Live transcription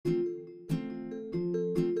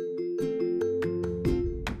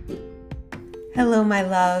Hello, my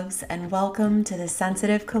loves, and welcome to the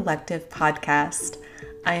Sensitive Collective podcast.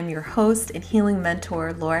 I am your host and healing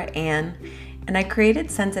mentor, Laura Ann, and I created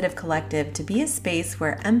Sensitive Collective to be a space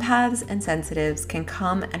where empaths and sensitives can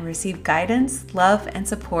come and receive guidance, love, and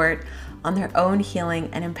support on their own healing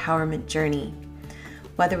and empowerment journey.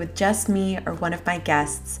 Whether with just me or one of my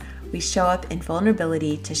guests, we show up in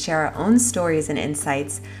vulnerability to share our own stories and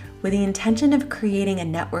insights with the intention of creating a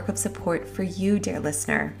network of support for you, dear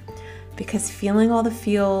listener. Because feeling all the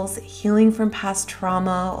feels, healing from past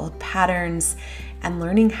trauma, old patterns, and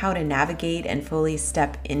learning how to navigate and fully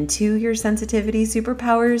step into your sensitivity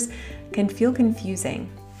superpowers can feel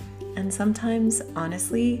confusing and sometimes,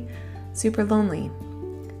 honestly, super lonely.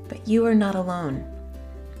 But you are not alone.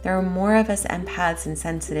 There are more of us empaths and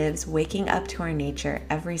sensitives waking up to our nature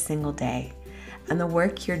every single day. And the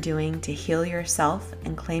work you're doing to heal yourself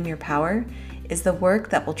and claim your power is the work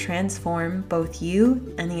that will transform both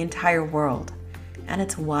you and the entire world. And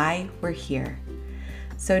it's why we're here.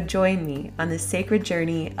 So join me on this sacred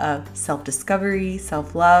journey of self-discovery,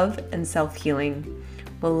 self-love, and self-healing.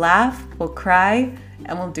 We'll laugh, we'll cry,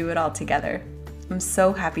 and we'll do it all together. I'm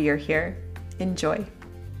so happy you're here. Enjoy.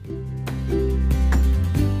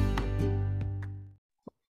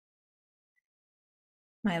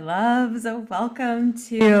 My loves, welcome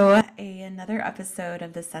to another episode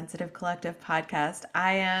of the Sensitive Collective podcast.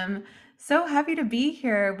 I am so happy to be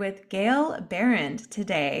here with Gail Behrend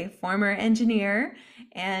today, former engineer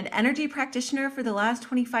and energy practitioner for the last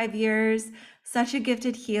 25 years, such a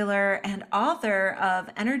gifted healer and author of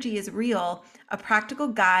Energy is Real, a practical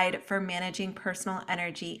guide for managing personal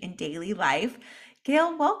energy in daily life.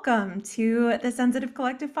 Gail, welcome to the Sensitive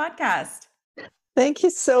Collective podcast. Thank you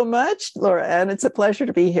so much, Laura, and it's a pleasure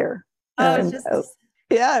to be here. Oh, And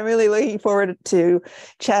I'm really looking forward to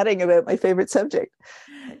chatting about my favorite subject.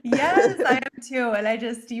 Yes, I am too.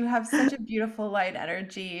 And you have such a beautiful light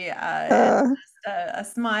energy, and Uh, just a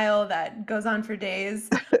smile that goes on for days.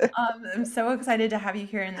 I'm so excited to have you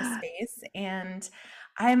here in this space. And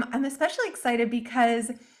I'm especially excited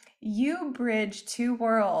because you bridge two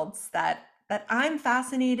worlds that I'm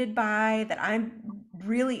fascinated by, that I'm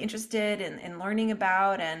really interested in learning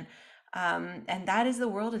about, and that is the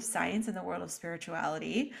world of science and the world of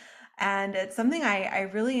spirituality. And it's something I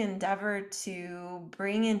really endeavor to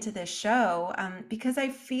bring into this show, because I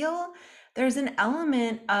feel there's an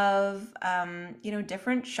element of,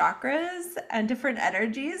 different chakras and different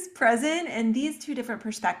energies present in these two different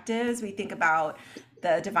perspectives. We think about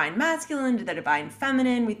the divine masculine, the divine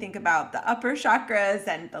feminine. We think about the upper chakras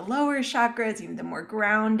and the lower chakras, the more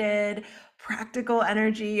grounded, practical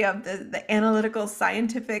energy of the analytical,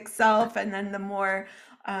 scientific self, and then the more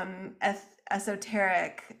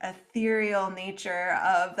esoteric, ethereal nature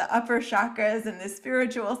of the upper chakras and the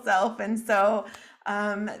spiritual self. And so,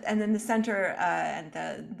 and then the center and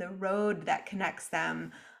the road that connects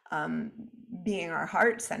them, being our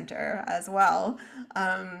heart center as well,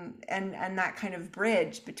 and that kind of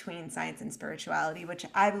bridge between science and spirituality, which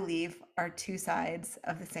I believe are two sides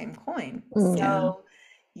of the same coin. yeah, So,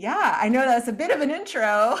 yeah, I know that's a bit of an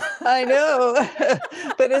intro. I know,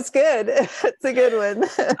 but it's good. It's a good one.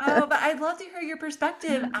 Oh, but I'd love to hear your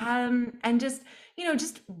perspective. And just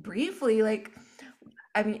briefly,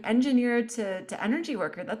 engineer to energy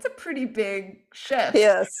worker, that's a pretty big shift.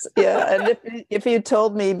 Yes, yeah. And if you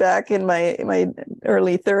told me back in my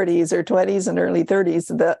early 30s or 20s and early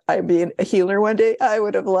 30s that I'd be a healer one day, I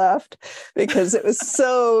would have laughed because it was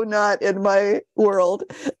so not in my world.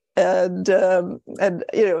 And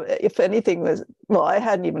if anything was, well, I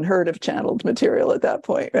hadn't even heard of channeled material at that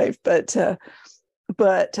point, right? But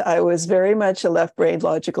I was very much a left-brain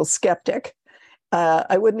logical skeptic.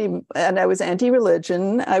 I wouldn't even, and I was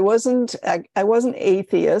anti-religion. I wasn't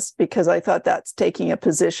atheist because I thought that's taking a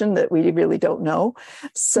position that we really don't know.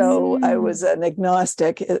 So I was an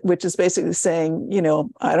agnostic, which is basically saying,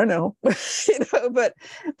 I don't know, but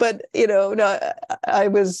no, I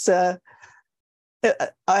was.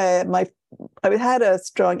 I had a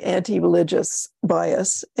strong anti-religious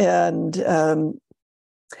bias, and so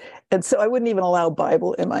I wouldn't even allow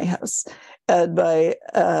Bible in my house. And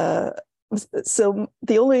so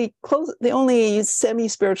the only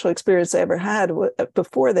semi-spiritual experience I ever had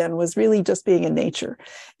before then was really just being in nature,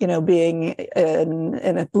 being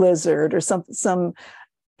in a blizzard or some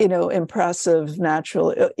impressive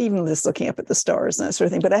natural, even just looking up at the stars and that sort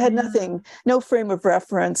of thing. But I had nothing, no frame of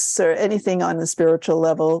reference or anything on the spiritual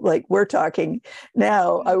level. Like we're talking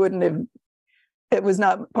now, I wouldn't have, it was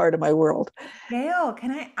not part of my world. Gail, can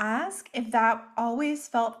I ask if that always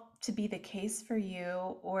felt to be the case for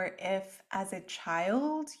you, or if as a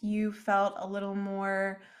child you felt a little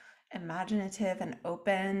more imaginative and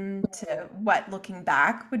open to what looking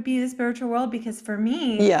back would be the spiritual world, because for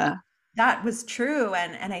me Yeah. that was true.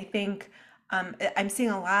 And I think I'm seeing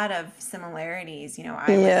a lot of similarities.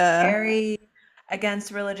 I was Yeah. very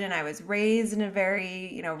against religion. I was raised in a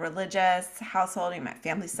very, religious household. My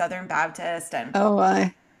family's Southern Baptist, Oh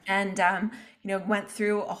my. and went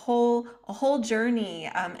through a whole journey,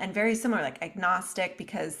 and very similar, like agnostic,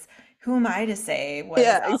 because who am I to say what is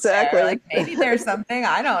Yeah, out there? Like exactly. maybe there's something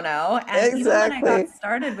I don't know. And even when I got Exactly.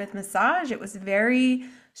 started with massage, it was very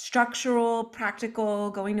structural, practical,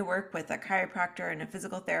 going to work with a chiropractor and a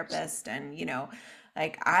physical therapist. And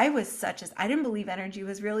like I didn't believe energy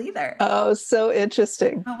was real either. Oh, so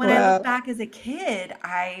interesting. But when I look Wow. back as a kid,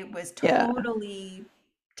 I was Yeah. totally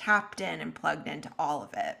tapped in and plugged into all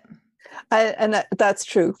of it. And that's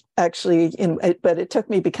true, actually. But it took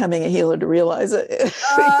me becoming a healer to realize it.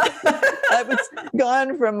 Uh, Because I was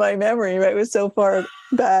gone from my memory, right? It was so far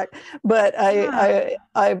back. But yeah.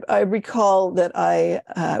 I recall that I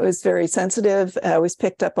was very sensitive. I always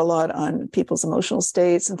picked up a lot on people's emotional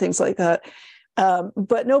states and things like that.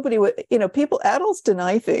 But nobody would, adults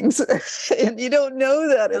deny things, and you don't know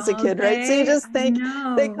that as a Don't kid, right? So you they? just I think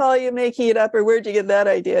they know. call you making it up, or where'd you get that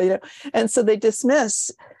idea, And so they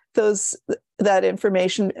dismiss those that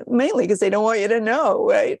information mainly because they don't want you to know,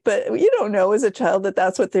 right? But you don't know as a child that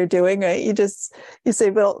that's what they're doing, right? You say,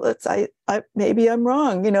 well, I maybe I'm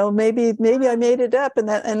wrong, maybe I Yeah. made it up,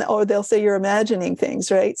 and or they'll say you're imagining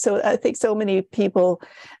things, right? So I think so many people,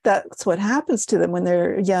 that's what happens to them when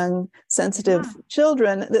they're young, sensitive Yeah.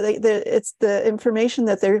 children. It's the information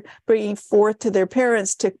that they're bringing forth to their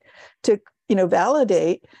parents to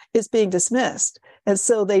validate is being dismissed, and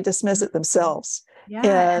so they dismiss it Mhm. themselves.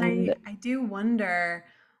 Yeah, and And I do wonder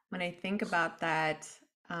when I think about that,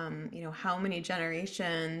 how many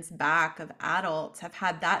generations back of adults have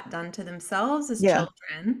had that done to themselves as yeah,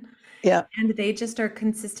 children, yeah, and they just are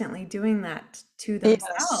consistently doing that to yes,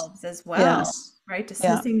 themselves as well, yes, right? yeah,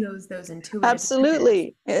 Dismissing those intuitive images.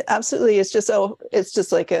 absolutely. Absolutely. It's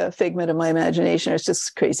just like a figment of my imagination. It's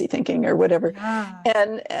just crazy thinking or whatever. Yeah.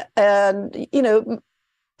 And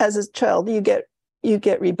as a child, you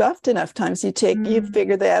get rebuffed enough times, you Mm,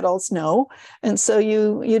 figure the adults know, and so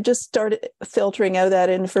you just start filtering out that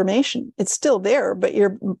information. It's still there, but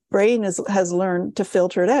your brain has learned to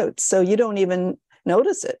filter it out, so you don't even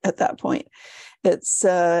notice it at that point. It's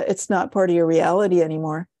not part of your reality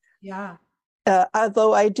anymore. yeah.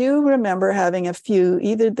 Although I do remember having a few,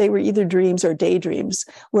 either dreams or daydreams,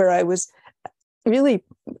 where I was really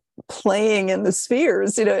playing in the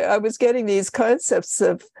spheres. I was getting these concepts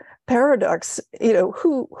of paradox.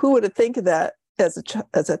 Who would have think of that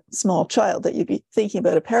as a small child, that you'd be thinking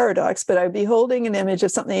about a paradox? But I'd be holding an image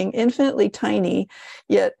of something infinitely tiny,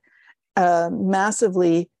 yet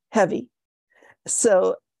massively heavy.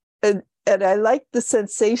 So, and I liked the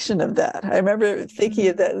sensation of that. I remember thinking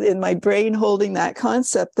of that in my brain, holding that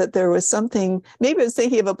concept that there was something. Maybe I was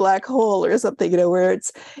thinking of a black hole or something, where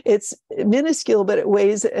it's minuscule, but it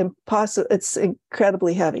weighs impossible. It's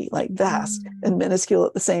incredibly heavy, like vast Mm, and minuscule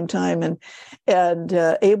at the same time, and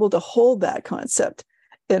able to hold that concept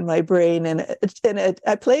in my brain,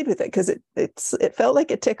 I played with it because it felt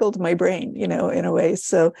like it tickled my brain, in a way.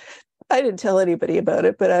 So I didn't tell anybody about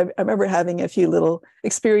it, but I remember having a few little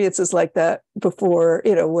experiences like that before,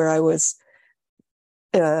 where I was,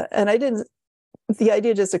 and I didn't, the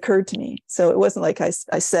idea just occurred to me. So it wasn't like I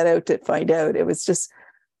set out to find out. It was just,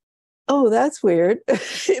 oh, that's weird.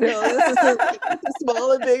 This is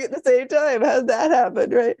small and big at the same time. How did that happen?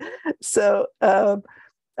 Right. So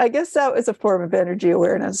I guess that was a form of energy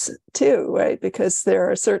awareness too, right? Because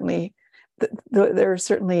there are certainly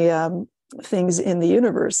things in the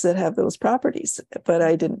universe that have those properties, but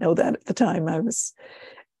I didn't know that at the time. I was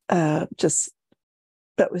just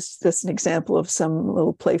that was just an example of some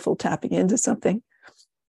little playful tapping into something.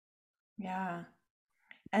 yeah.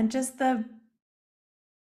 And just the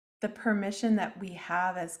permission that we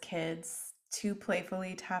have as kids to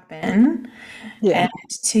playfully tap in Yeah. and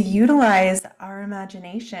to utilize our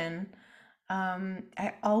imagination.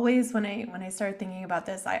 I always, when I start thinking about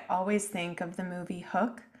this, I always think of the movie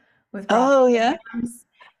Hook with Robin Oh yeah. Williams,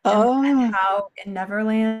 and Oh how in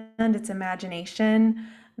Neverland it's imagination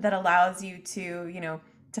that allows you to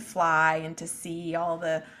fly and to see all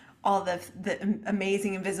the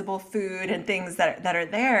amazing invisible food and things that are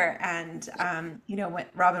there. And when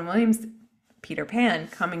Robin Williams, Peter Pan,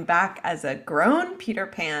 coming back as a grown Peter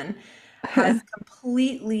Pan, has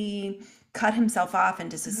completely cut himself off and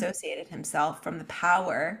disassociated himself from the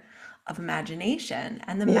power of imagination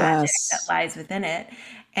and the magic that yes. lies within it.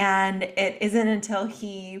 And it isn't until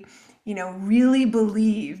he really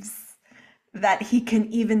believes that he can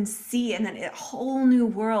even see, and then a whole new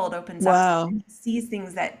world opens up to him, Wow. and he sees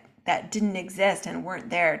things that didn't exist and weren't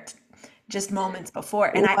there just moments before.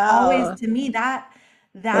 And I always, Wow. to me, What a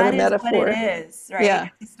that is what it metaphor. is, right? Yeah.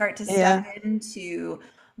 To start to step Yeah. into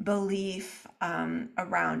belief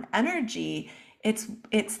around energy, it's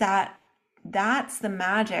that's the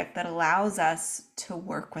magic that allows us to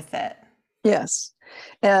work with it. Yes.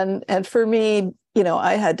 And for me,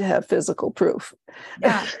 I had to have physical proof.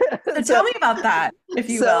 Yeah. So So tell me about that, if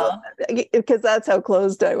you so will. because that's how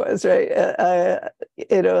closed I was, right?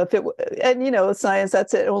 If it and science,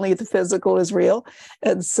 that's it. Only the physical is real,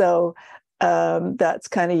 and so that's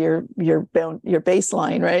kind of your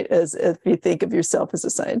baseline, right? As if you think of yourself as a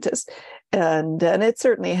scientist, and it's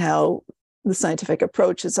certainly how the scientific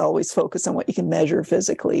approach is always focused on what you can measure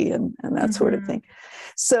physically and that sort of Hmm. thing.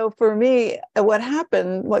 So for me,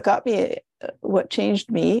 what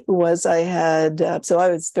changed me was so I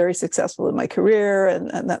was very successful in my career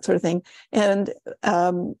and that sort of thing.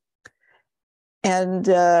 Um, and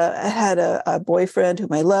I had a boyfriend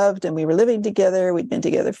whom I loved, and we were living together. We'd been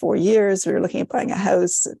together 4 years. We were looking at buying a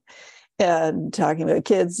house and talking about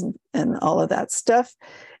kids and all of that stuff.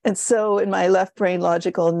 And so in my left brain,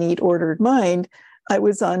 logical, neat, ordered mind, I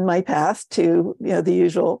was on my path to, the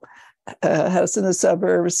usual house in the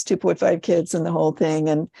suburbs, 2.5 kids and the whole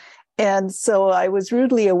thing. And so I was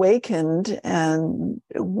rudely awakened. And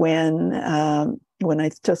when I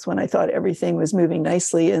thought everything was moving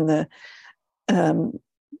nicely in the um,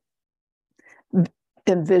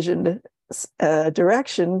 envisioned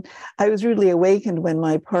direction, I was rudely awakened when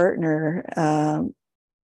my partner,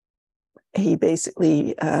 he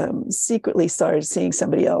basically secretly started seeing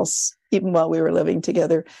somebody else, even while we were living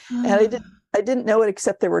together. And I didn't know it,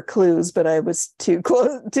 except there were clues, but I was too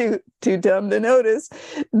dumb to notice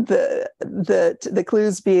the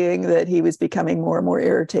clues being that he was becoming more and more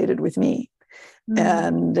irritated with me.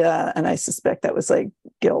 And I suspect that was like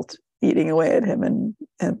guilt eating away at him and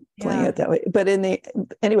playing Yeah. it that way. But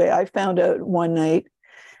anyway, I found out one night,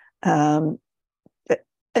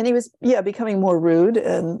 and he was becoming more rude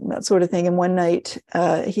and that sort of thing. And one night,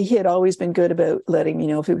 he had always been good about letting me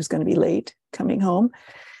know if he was going to be late coming home,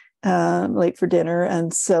 late for dinner.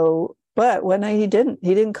 And so, but one night he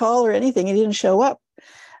didn't call or anything. He didn't show up.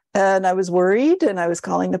 And I was worried, and I was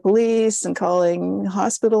calling the police and calling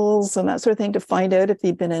hospitals and that sort of thing to find out if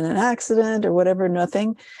he'd been in an accident or whatever.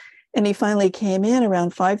 Nothing. And he finally came in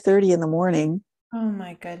around 5:30 in the morning. Oh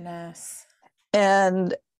my goodness.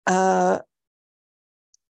 And uh,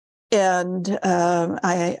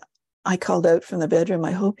 I called out from the bedroom,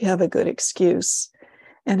 "I hope you have a good excuse."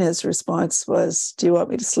 And his response was, "Do you want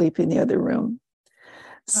me to sleep in the other room?"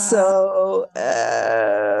 Uh, So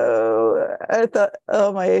I thought,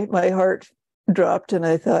 oh, my heart dropped, and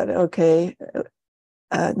I thought, okay,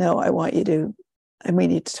 no, I want you to, and we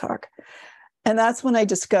need to talk. And that's when I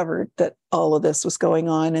discovered that all of this was going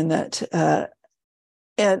on, and that,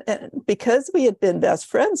 and because we had been best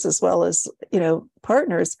friends as well as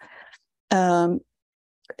partners,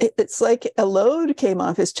 it's like a load came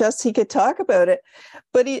off his chest. He could talk about it,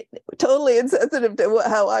 but he totally insensitive to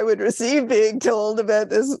how I would receive being told about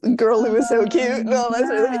this girl who was so cute and all that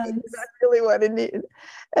sort of thing. yes. That's really what it needed.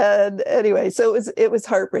 And anyway, so it was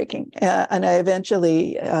heartbreaking. And I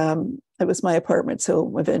eventually, it was my apartment.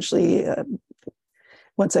 So eventually,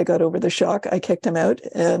 once I got over the shock, I kicked him out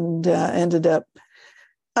and ended up,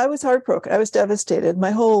 I was heartbroken. I was devastated. Yeah.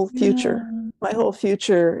 My whole future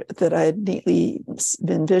that I had neatly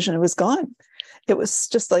envisioned was gone. It was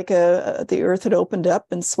just like the earth had opened up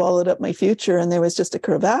and swallowed up my future, and there was just a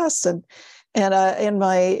crevasse. And in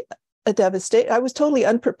my devastation, I was totally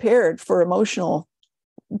unprepared for emotional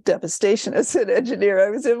devastation as an engineer. I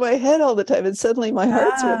was in my head all the time, and suddenly my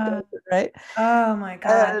heart's ripped Yeah. open, right? Oh my and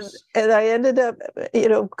gosh. and I ended up,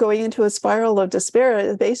 going into a spiral of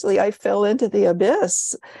despair. Basically, I fell into the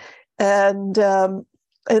abyss, and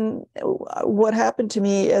what happened to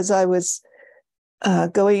me as I was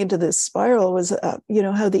going into this spiral was,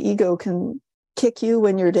 how the ego can kick you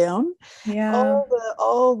when you're down. Yeah.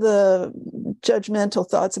 All the judgmental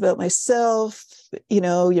thoughts about myself.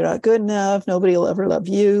 You're not good enough. Nobody will ever love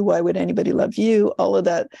you. Why would anybody love you? All of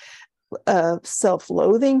that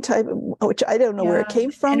self-loathing type, which I don't know where it Yeah.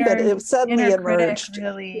 came from, but it suddenly Inner critic emerged.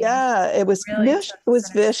 really, Yeah, it was really took it was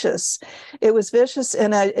center vicious. It was vicious,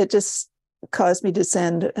 and it just caused me to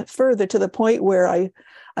descend further to the point where I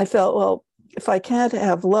felt, well, if I can't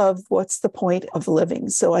have love, what's the point of living?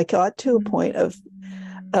 So I got to a point of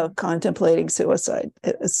stage. contemplating suicide.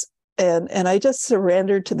 And I just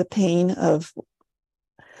surrendered to the pain of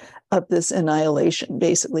this annihilation,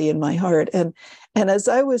 basically, in my heart. And as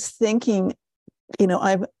I was thinking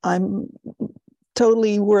I'm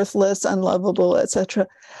totally worthless, unlovable, etc.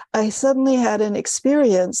 I suddenly had an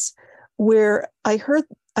experience where I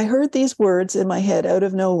heard these words in my head out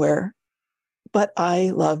of nowhere, but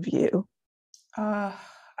I love you. Oh, I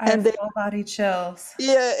And have they, full body chills.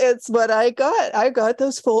 yeah, it's what I got. I got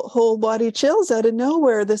those whole body chills out of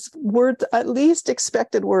nowhere. This word, at least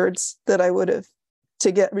expected words that I would have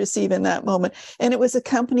to receive in that moment. And it was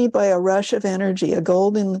accompanied by a rush of energy, a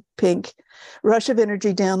golden pink rush of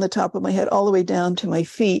energy down the top of my head, all the way down to my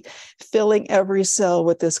feet, filling every cell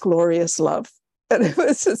with this glorious love. And it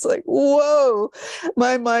was just like, whoa,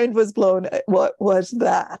 my mind was blown. What was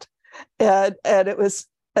that? And it was,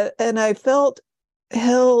 and I felt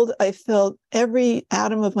held. I felt every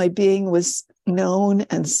atom of my being was known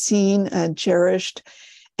and seen and cherished.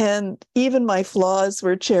 And even my flaws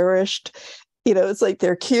were cherished. It's like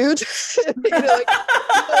they're cute.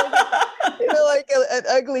 Like an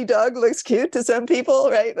ugly dog looks cute to some people,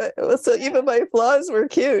 right? So even my flaws were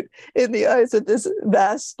cute in the eyes of this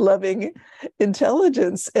vast, loving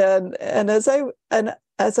intelligence. And as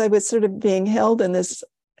I was sort of being held in this,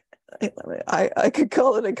 I could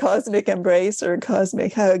call it a cosmic embrace or a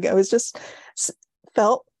cosmic hug. I was just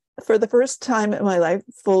felt for the first time in my life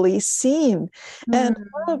fully seen and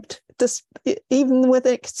loved. This, even when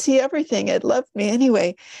it could see everything, it loved me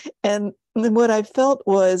anyway. And what I felt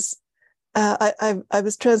was I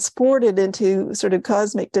was transported into sort of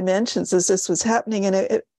cosmic dimensions as this was happening,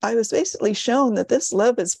 and I was basically shown that this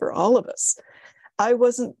love is for all of us. I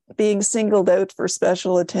wasn't being singled out for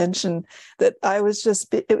special attention. That it was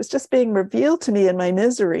just being revealed to me in my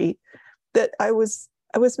misery that I was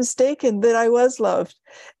mistaken, that I was loved,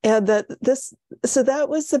 and so that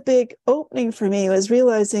was the big opening for me, was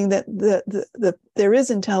realizing that there is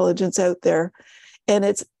intelligence out there, and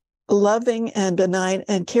it's loving and benign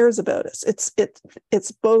and cares about us.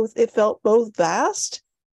 It's both. It felt both vast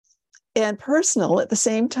and personal at the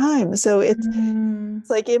same time. So it's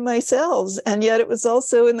like in my cells, and yet it was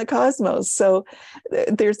also in the cosmos. So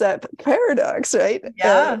there's that paradox, right?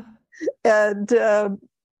 Yeah.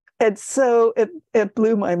 And so it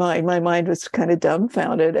blew my mind. My mind was kind of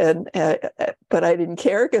dumbfounded, but I didn't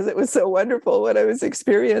care because it was so wonderful what I was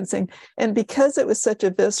experiencing. And because it was such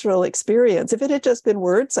a visceral experience, if it had just been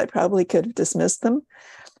words, I probably could have dismissed them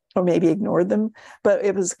or maybe ignored them. But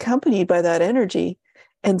it was accompanied by that energy.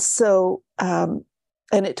 And so, and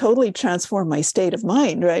it totally transformed my state of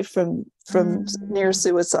mind, right? From near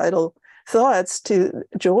suicidal thoughts to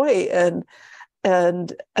joy and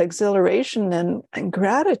exhilaration and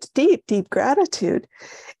gratitude, deep gratitude.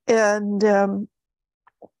 And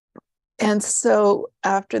so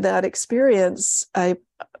after that experience,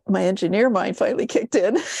 my engineer mind finally kicked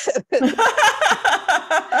in.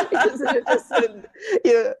 Because it just said,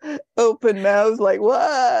 open mouth, like,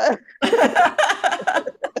 what?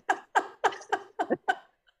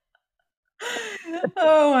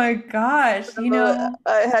 Oh my gosh. I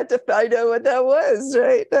had to find out what that was,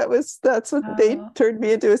 right? That's what they turned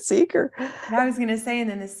me into a seeker. Yeah, I was gonna say, and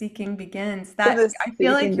then the seeking begins. And the I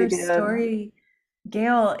feel like seeking your began. story,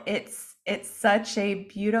 Gail, it's such a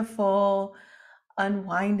beautiful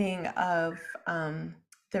unwinding of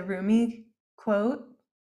the Rumi quote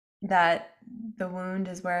that the wound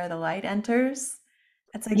is where the light enters.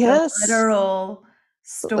 It's like the Yes. literal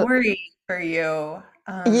story for you.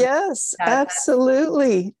 Yes, That's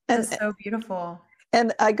absolutely. just so beautiful.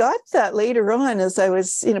 And I got that later on as I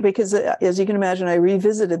was, because as you can imagine, I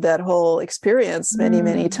revisited that whole experience many,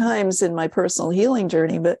 many times in my personal healing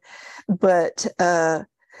journey. But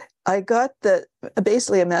I got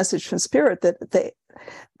basically a message from spirit that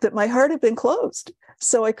my heart had been closed,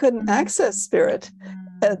 so I couldn't access spirit.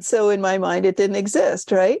 And so in my mind, it didn't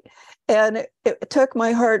exist, right? And it took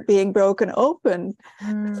my heart being broken open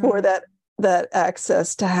for that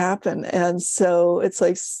access to happen. And so it's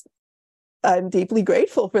like, I'm deeply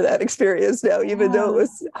grateful for that experience now, even though it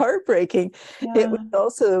was heartbreaking. It was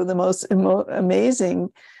also the most amazing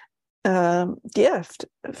gift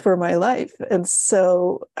for my life. And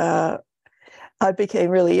so I became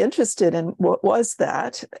really interested in what was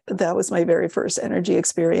that. That was my very first energy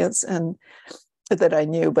experience, and that I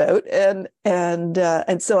knew about, and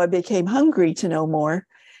so I became hungry to know more,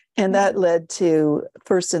 and that led to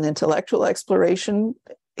first an intellectual exploration,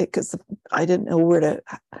 because I didn't know I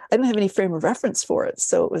didn't have any frame of reference for it.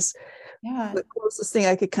 So it was the closest thing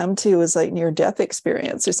I could come to was like near-death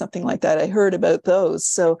experience or something like that. I heard about those,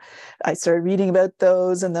 so I started reading about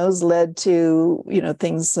those, and those led to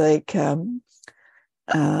things like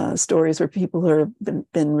stories where people who have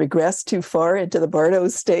been regressed too far into the Bardo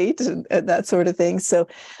state and that sort of thing. So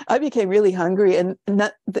I became really hungry, and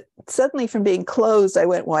suddenly from being closed, I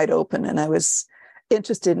went wide open, and I was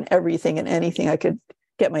interested in everything and anything I could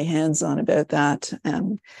get my hands on about that.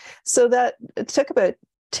 And so that it took about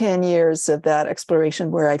 10 years of that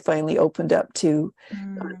exploration where I finally opened up to,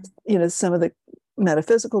 some of the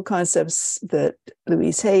metaphysical concepts that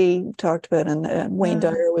Louise Hay talked about. And Wayne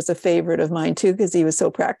Dyer was a favorite of mine too, because he was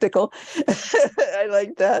so practical. I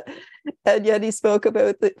like that. And yet he spoke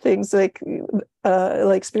about things like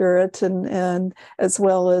spirit and as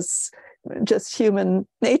well as just human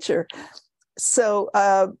nature. So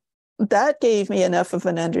that gave me enough of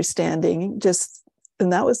an understanding,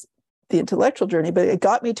 and that was the intellectual journey, but it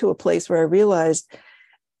got me to a place where I realized,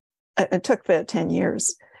 it took about 10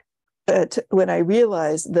 years, when I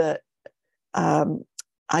realized that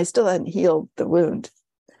I still hadn't healed the wound.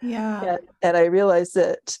 Yeah. And I realized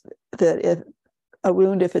that if a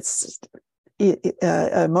wound, if it's an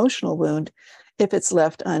emotional wound, if it's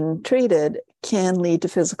left untreated, can lead to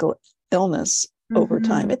physical illness over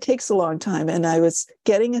time. It takes a long time. And I was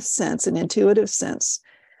getting a sense, an intuitive sense,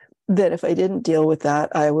 that if I didn't deal with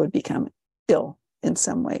that, I would become ill in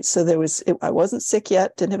some way. So I wasn't sick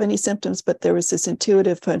yet, didn't have any symptoms, but there was this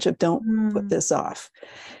intuitive punch of don't put this off.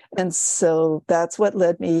 And so that's what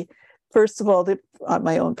led me, first of all, on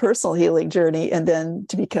my own personal healing journey, and then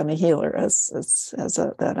to become a healer as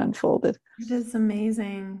that unfolded. It is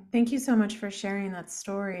amazing. Thank you so much for sharing that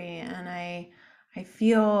story. And I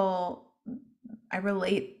feel I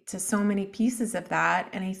relate to so many pieces of that.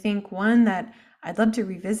 And I think one that I'd love to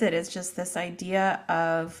revisit is just this idea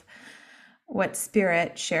of what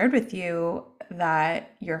Spirit shared with you,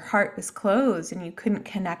 that your heart was closed and you couldn't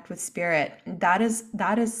connect with Spirit. That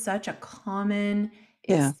is such a common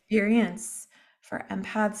experience for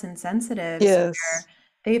empaths and sensitives, where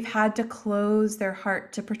they've had to close their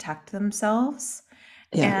heart to protect themselves.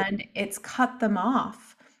 And it's cut them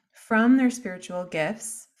off from their spiritual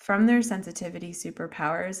gifts, from their sensitivity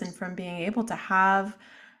superpowers, and from being able to have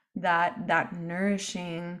that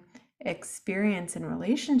nourishing experience and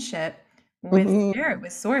relationship with Spirit,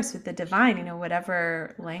 with Source, with the divine,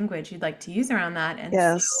 whatever language you'd like to use around that.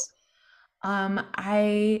 And so I'm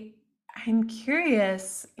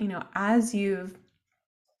curious, as you've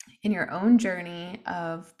in your own journey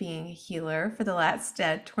of being a healer for the last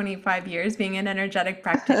 25 years, being an energetic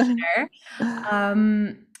practitioner,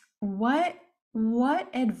 what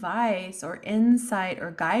advice or insight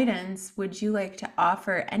or guidance would you like to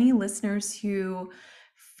offer any listeners who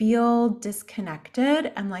feel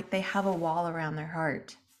disconnected and like they have a wall around their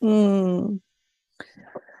heart?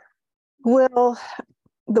 Well,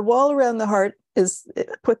 the wall around the heart is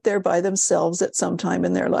put there by themselves at some time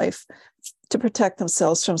in their life to protect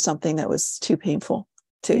themselves from something that was too painful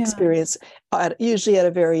to experience, usually at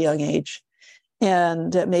a very young age.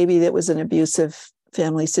 And maybe it was an abusive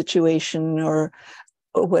family situation or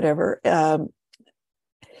whatever.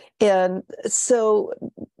 And so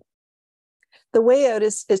the way out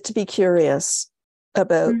is to be curious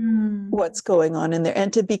about what's going on in there,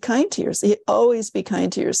 and to be kind to yourself. Always be kind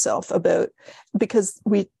to yourself because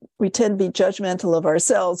we tend to be judgmental of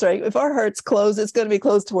ourselves, right? If our heart's closed, it's going to be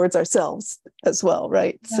closed towards ourselves as well,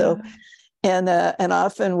 right? So, and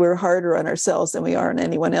often we're harder on ourselves than we are on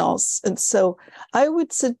anyone else. And so I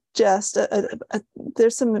would suggest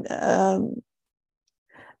there's some.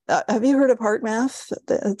 Have you heard of heart math?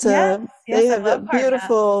 Yes, they I have love a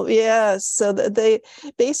beautiful, so that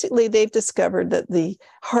they've discovered that the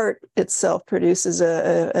heart itself produces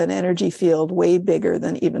an energy field way bigger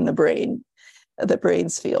than even the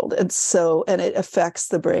brain's field. And it affects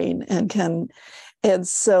the brain and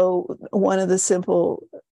so one of the simple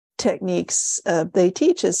techniques they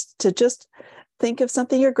teach is to just think of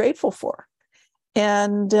something you're grateful for.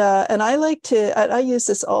 And I use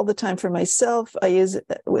this all the time for myself. I use it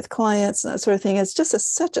with clients and that sort of thing. It's just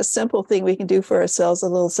such a simple thing we can do for ourselves, a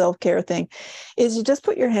little self-care thing, is you just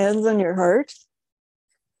put your hands on your heart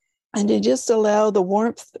and you just allow the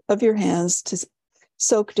warmth of your hands to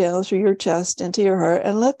soak down through your chest into your heart,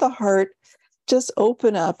 and let the heart just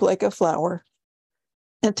open up like a flower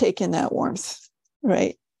and take in that warmth,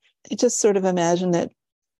 right? You just sort of imagine it,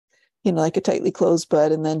 like a tightly closed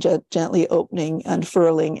bud, and then gently opening,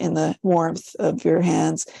 unfurling in the warmth of your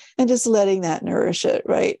hands, and just letting that nourish it,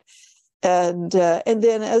 right? And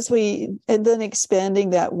then expanding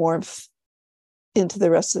that warmth into the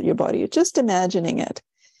rest of your body, just imagining it,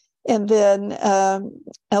 and then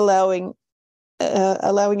allowing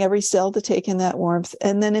every cell to take in that warmth,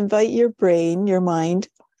 and then invite your brain, your mind,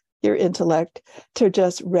 your intellect to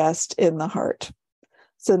just rest in the heart.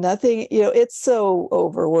 So nothing, it's so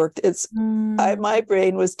overworked. My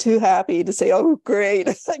brain was too happy to say, "Oh, great,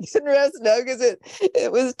 I can rest now," because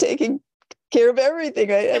it was taking care of everything,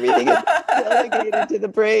 right? Everything is delegated to the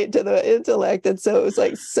brain, to the intellect. And so it was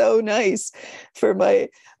like so nice for my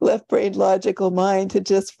left brain logical mind to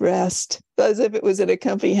just rest as if it was in a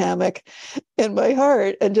comfy hammock in my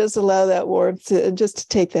heart and just allow that warmth and just to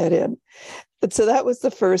take that in. And so that was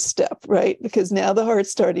the first step, right? Because now the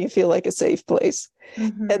heart's starting to feel like a safe place.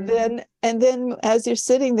 Mm-hmm. And then as you're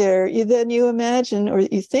sitting there, you imagine or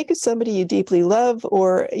you think of somebody you deeply love,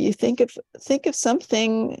 or you think of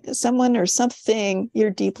someone or something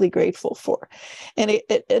you're deeply grateful for. And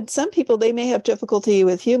some people, they may have difficulty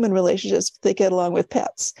with human relationships, but they get along with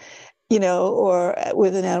pets, or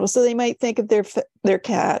with an animal. So they might think of their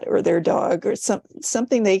cat or their dog or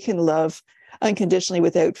something they can love unconditionally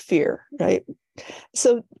without fear, right?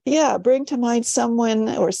 So yeah, bring to mind someone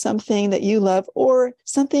or something that you love, or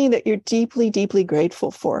something that you're deeply, deeply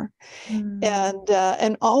grateful for.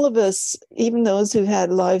 And all of us, even those who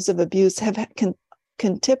had lives of abuse,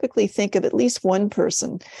 can typically think of at least one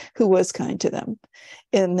person who was kind to them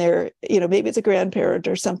in their, maybe it's a grandparent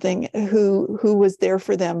or something who was there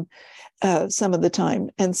for them some of the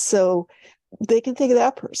time. And so they can think of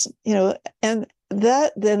that person, and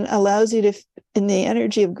that then allows you to, in the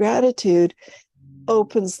energy of gratitude,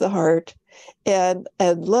 opens the heart, and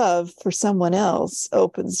love for someone else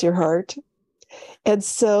opens your heart. And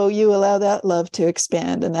so you allow that love to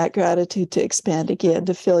expand and that gratitude to expand again,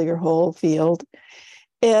 to fill your whole field.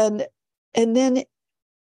 And then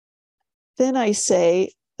I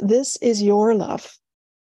say, this is your love.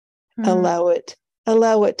 Allow it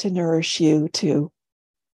to nourish you too.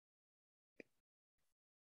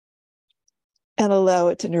 And allow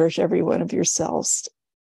it to nourish every one of yourselves.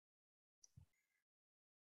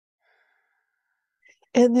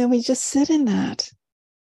 And then we just sit in that.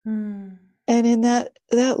 And in that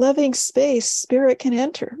loving space, spirit can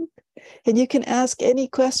enter. And you can ask any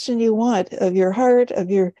question you want of your heart, of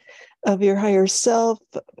your higher self,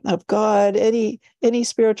 of God, any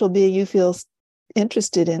spiritual being you feel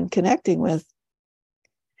interested in connecting with.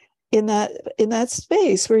 In that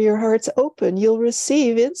space where your heart's open, you'll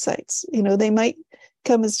receive insights. They might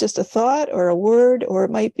come as just a thought or a word, or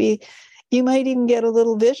it might be, you might even get a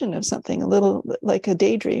little vision of something, a little like a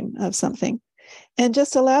daydream of something, and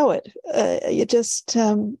just allow it. You just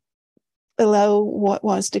allow what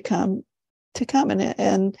wants to come,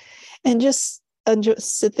 and just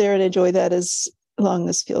sit there and enjoy that as long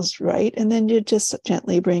as feels right. And then you just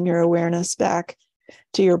gently bring your awareness back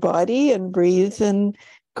to your body and breathe and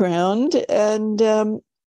ground. And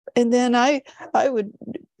then I would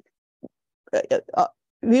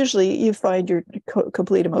usually you find your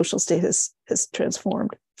complete emotional state has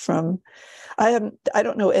transformed from. I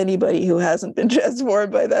don't know anybody who hasn't been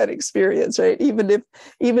transformed by that experience, right? Even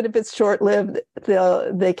if it's short-lived,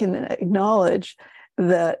 they can acknowledge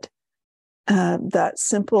that that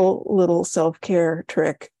simple little self-care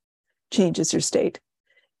trick changes your state.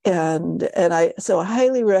 And I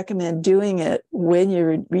highly recommend doing it when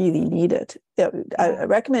you really need it. I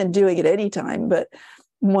recommend doing it anytime, but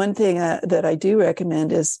one thing that I do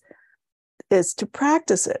recommend is to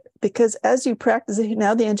practice it, because as you practice it,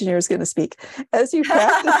 now the engineer is going to speak. As you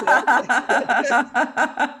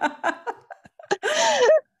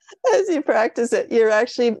practice it, you're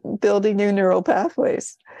actually building new neural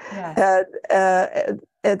pathways. Yes.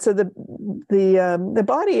 And so the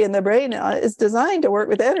body and the brain is designed to work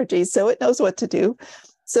with energy, so it knows what to do.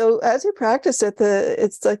 So as you practice it,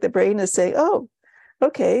 it's like the brain is saying, "Oh,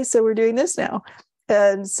 okay, so we're doing this now."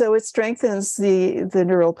 And so it strengthens the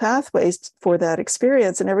neural pathways for that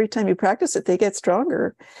experience. And every time you practice it, they get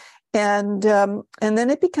stronger. And then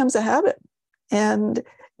it becomes a habit. And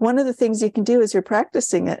one of the things you can do as you're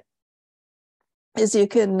practicing it is you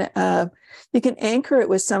can anchor it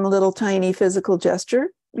with some little tiny physical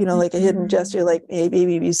gesture, like a hidden gesture, like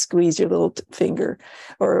maybe you squeeze your little finger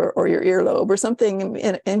or your earlobe or something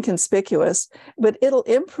inconspicuous, but it'll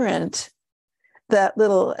imprint that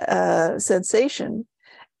little sensation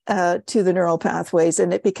to the neural pathways,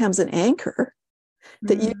 and it becomes an anchor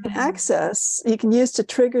that you can access, you can use to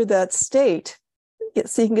trigger that state.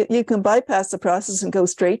 So you can bypass the process and go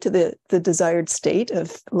straight to the desired state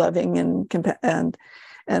of loving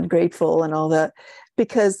and grateful and all that,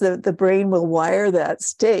 because the brain will wire that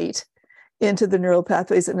state into the neural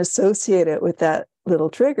pathways and associate it with that little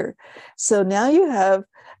trigger. So now you have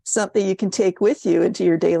something you can take with you into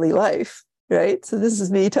your daily life. Right. So this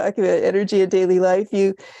is me talking about energy in daily life.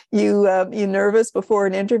 You nervous before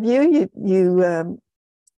an interview,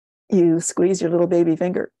 you squeeze your little baby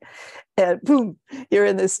finger, and boom, you're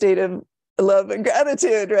in this state of love and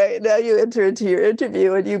gratitude. Right now, you enter into your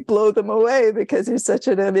interview and you blow them away because you're such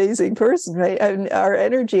an amazing person. Right, and our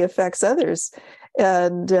energy affects others,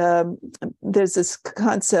 And there's this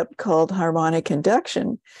concept called harmonic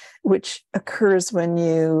induction, which occurs when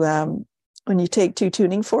you take two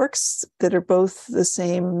tuning forks that are both the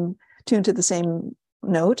same, tuned to the same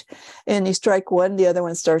note, and you strike one, the other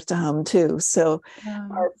one starts to hum too. So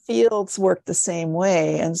our fields work the same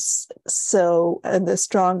way, and the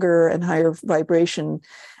stronger and higher vibration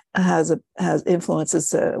has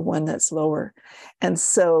influences one that's lower, and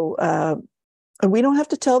so we don't have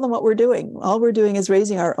to tell them what we're doing. All we're doing is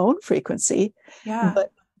raising our own frequency. Yeah.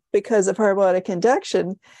 But because of harmonic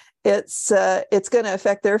induction, it's going to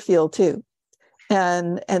affect their field too.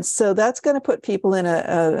 And so that's going to put people in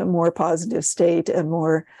a more positive state, a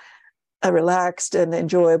more relaxed and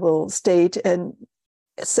enjoyable state. And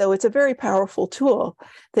so it's a very powerful tool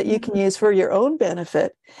that you can use for your own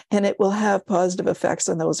benefit, and it will have positive effects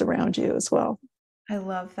on those around you as well. I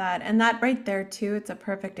love that. And that right there too, it's a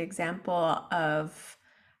perfect example of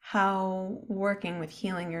how working with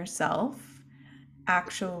healing yourself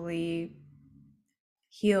actually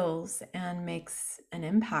heals and makes an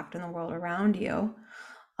impact in the world around you.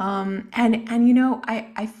 And you know,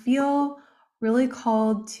 I feel really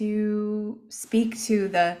called to speak to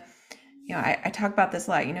the, you know, I talk about this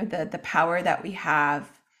a lot, you know, the power that we have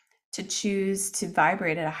to choose to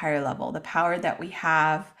vibrate at a higher level, the power that we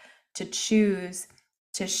have to choose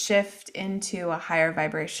to shift into a higher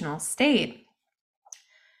vibrational state.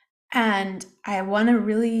 And I want to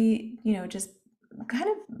really, you know, just kind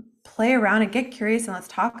of play around and get curious, and let's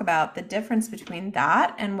talk about the difference between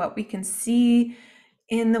that and what we can see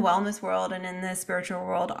in the wellness world and in the spiritual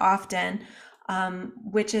world often,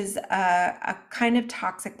 which is a kind of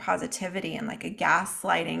toxic positivity and like a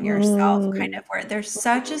gaslighting yourself kind of, where there's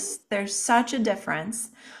such a difference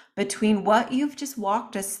between what you've just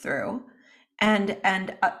walked us through and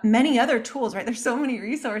many other tools, right? There's so many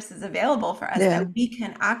resources available for us that we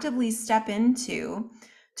can actively step into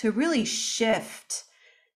to really shift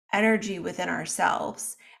energy within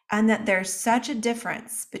ourselves, and that there's such a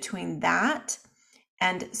difference between that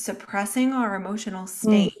and suppressing our emotional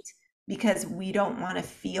state because we don't want to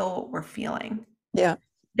feel what we're feeling. Yeah.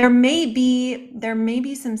 There may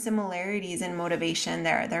be some similarities in motivation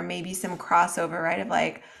there. There may be some crossover, right? Of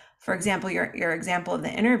like, for example, your example of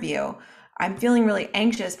the interview. I'm feeling really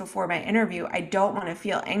anxious before my interview. I don't want to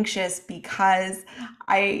feel anxious because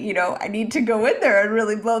I need to go in there and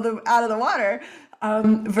really blow them out of the water.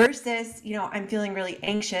 Versus, I'm feeling really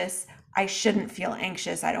anxious. I shouldn't feel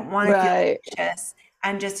anxious. I don't want to feel anxious.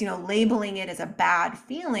 And just, labeling it as a bad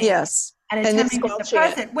feeling. Yes. And attempting to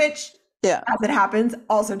suppress it, which, as it happens,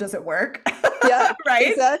 also doesn't work. Yeah, right?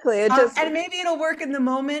 Exactly. And maybe it'll work in the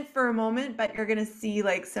moment for a moment, but you're going to see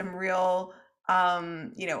like some real,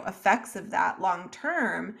 effects of that long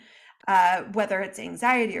term, whether it's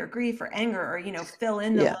anxiety or grief or anger or, fill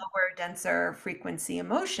in the lower, denser frequency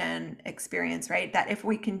emotion experience, right? That if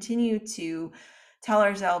we continue to tell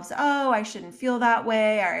ourselves, oh, I shouldn't feel that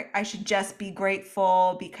way, or I should just be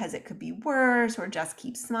grateful because it could be worse, or just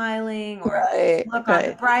keep smiling, or look on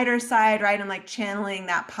the brighter side, right? I'm like channeling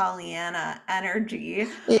that Pollyanna energy of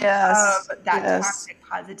that toxic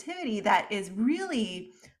positivity that is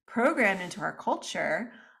really programmed into our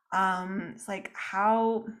culture. It's like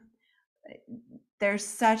how there's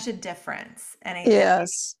such a difference, and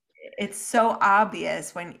it's so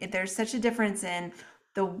obvious when there's such a difference in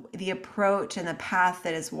the approach and the path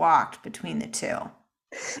that is walked between the two.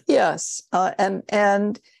 Yes, and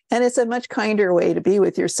it's a much kinder way to be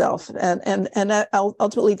with yourself, and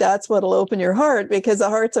ultimately that's what'll open your heart, because the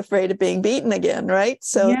heart's afraid of being beaten again, right?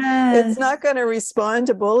 So it's not going to respond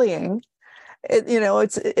to bullying.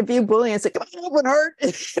 It's if you bully, it's like, come on, open heart.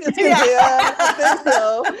 It's gonna say, I think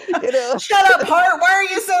so. Shut up, heart. Why are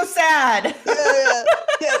you so sad?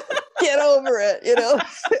 Get over it.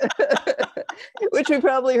 Which we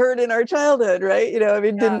probably heard in our childhood, right?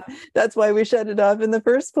 That's why we shut it off in the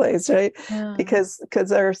first place, right?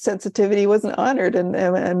 Because our sensitivity wasn't honored, and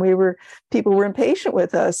people were impatient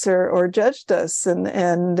with us or judged us, and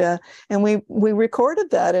we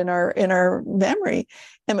recorded that in our memory.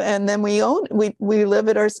 And then we live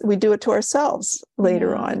it, we do it to ourselves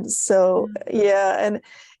later on. So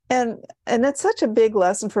and that's such a big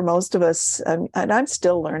lesson for most of us. And I'm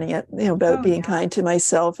still learning it, about being kind to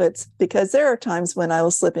myself. It's because there are times when I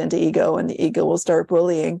will slip into ego, and the ego will start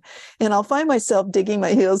bullying, and I'll find myself digging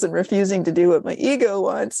my heels and refusing to do what my ego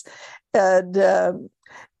wants. And,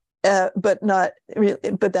 but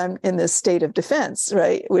I'm in this state of defense,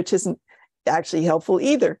 right? Which isn't actually helpful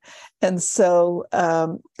either. And so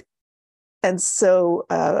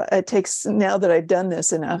it takes, now that I've done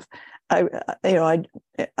this enough, I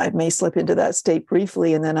may slip into that state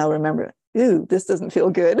briefly, and then I'll remember, ooh, this doesn't feel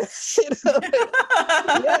good.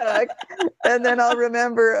 Yeah. And then I'll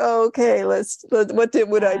remember, oh, okay,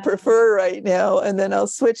 would I prefer right now? And then I'll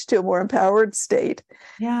switch to a more empowered state.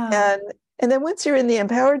 Yeah. And then once you're in the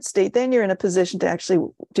empowered state, then you're in a position to actually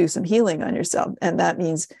do some healing on yourself. And that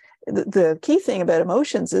means the key thing about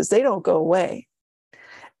emotions is they don't go away.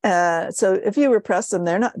 So if you repress them,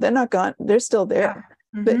 they're not gone. They're still there,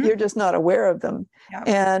 Yeah. but you're just not aware of them.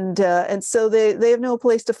 Yeah. And so they have no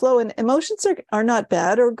place to flow. And emotions are not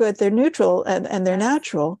bad or good. They're neutral and they're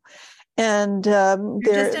natural. And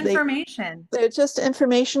they're just information. They're just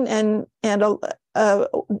information, and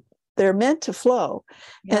they're meant to flow.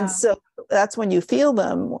 Yeah. And so that's when you feel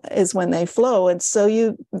them, is when they flow. And so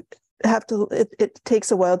you have to. It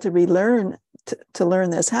takes a while to relearn to learn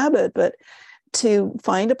this habit, but to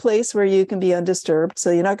find a place where you can be undisturbed. So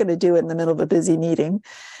you're not going to do it in the middle of a busy meeting,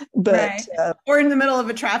 but or in the middle of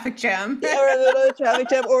a traffic jam, or in the middle of a traffic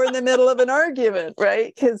jam, or in the middle of an argument,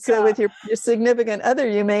 right? Because with your significant other,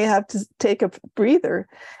 you may have to take a breather.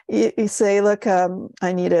 You say, "Look,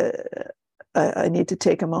 I need to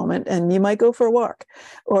take a moment," and you might go for a walk,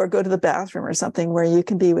 or go to the bathroom or something where you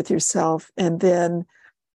can be with yourself, and then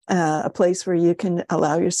a place where you can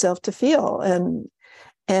allow yourself to feel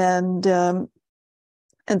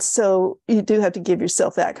and so you do have to give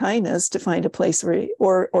yourself that kindness to find a place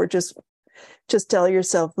where or just tell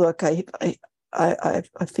yourself, look, I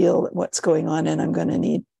feel what's going on, and I'm going to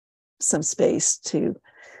need some space to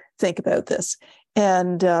think about this.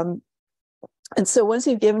 And so once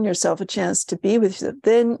you've given yourself a chance to be with you,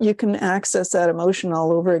 then you can access that emotion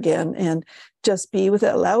all over again and just be with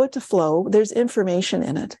it, allow it to flow. There's information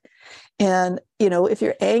in it. And, if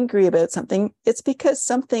you're angry about something, it's because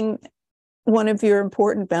one of your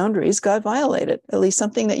important boundaries got violated, at least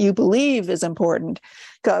something that you believe is important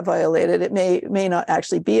got violated. It may not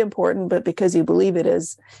actually be important, but because you believe it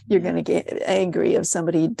is, you're going to get angry if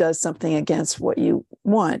somebody does something against what you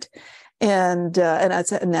want. And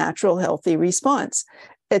that's a natural, healthy response.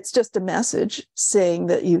 It's just a message saying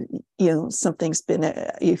that something's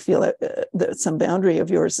been, you feel that some boundary of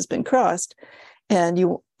yours has been crossed, and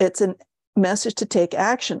it's a message to take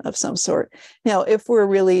action of some sort. Now, if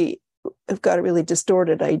we've got a really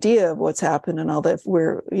distorted idea of what's happened and all that, if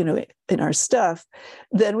we're, in our stuff,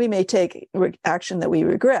 then we may take action that we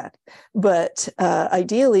regret. But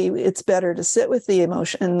ideally, it's better to sit with the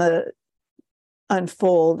emotion and the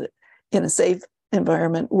unfold in a safe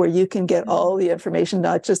environment where you can get all the information,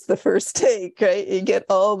 not just the first take, right? You get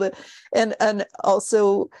all the, and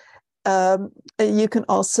also you can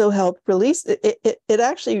also help release it. It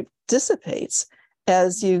actually dissipates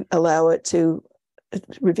as you allow it to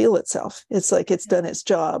reveal itself. It's like it's done its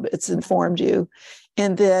job. It's informed you,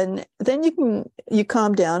 and then you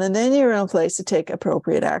calm down, and then you're in a place to take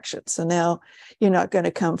appropriate action. So now you're not going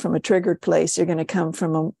to come from a triggered place. You're going to come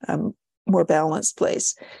from a more balanced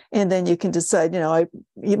place, and then you can decide.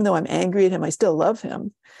 Even though I'm angry at him, I still love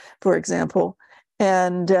him, for example,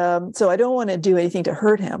 and so I don't want to do anything to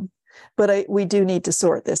hurt him. But we do need to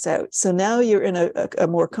sort this out. So now you're in a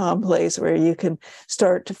more calm place where you can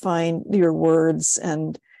start to find your words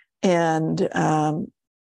and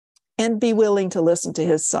be willing to listen to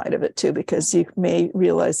his side of it too, because you may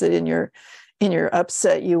realize that in your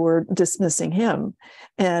upset you were dismissing him,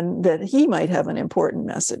 and that he might have an important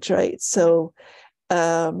message, right? So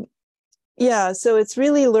so it's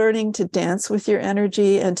really learning to dance with your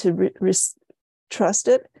energy and to trust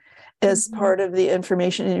it as part of the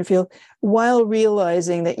information in your field, while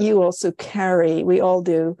realizing that you also we all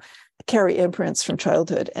do carry imprints from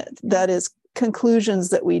childhood. That is conclusions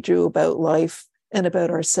that we drew about life and about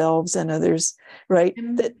ourselves and others, right?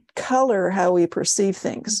 That color how we perceive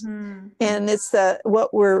things. And it's that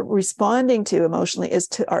what we're responding to emotionally is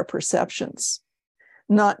to our perceptions,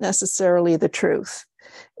 not necessarily the truth.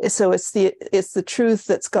 So it's the truth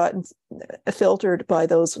that's gotten filtered by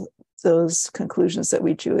those conclusions that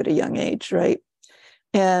we drew at a young age, right?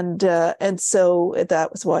 And so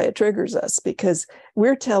that was why it triggers us, because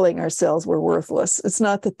we're telling ourselves we're worthless. It's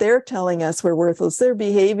not that they're telling us we're worthless. They're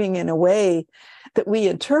behaving in a way that we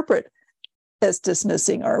interpret as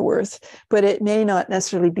dismissing our worth, but it may not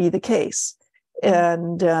necessarily be the case.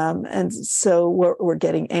 And so what we're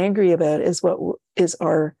getting angry about is what is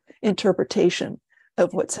our interpretation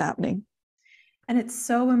of what's happening. And it's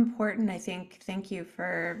so important, I think. Thank you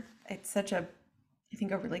for, it's such a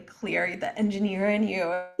really clear, the engineer in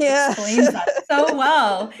you explains that so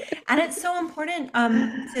well. And it's so important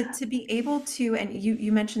to be able to, and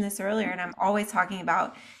you mentioned this earlier, and I'm always talking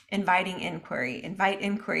about inviting inquiry, invite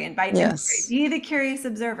inquiry, invite inquiry, Yes. be the curious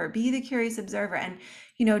observer, be the curious observer. And,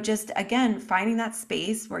 you know, just again, finding that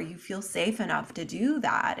space where you feel safe enough to do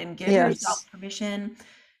that and give yourself Yes. permission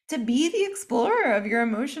to be the explorer of your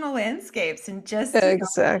emotional landscapes and just, you know,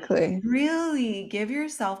 Exactly. really give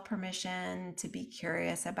yourself permission to be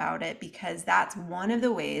curious about it, because that's one of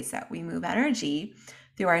the ways that we move energy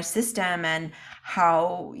through our system. And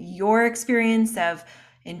how your experience of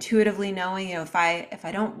intuitively knowing, you know, if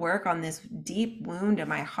I don't work on this deep wound in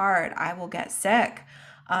my heart, I will get sick.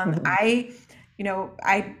 Mhm. I, you know,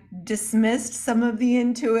 I dismissed some of the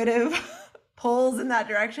intuitive pulls in that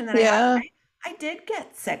direction that I had. Yeah. I did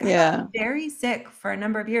get sick. I got Yeah. very sick for a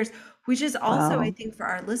number of years, which is also, I Wow. think, for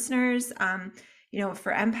our listeners, you know,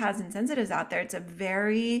 for empaths and sensitives out there, it's a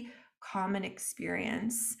very common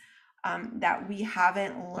experience, that we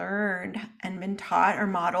haven't learned and been taught or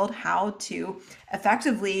modeled how to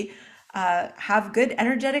effectively have good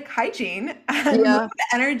energetic hygiene and move Yeah.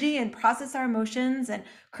 energy and process our emotions and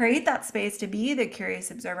create that space to be the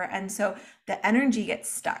curious observer. And so the energy gets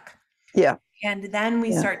stuck. Yeah. And then we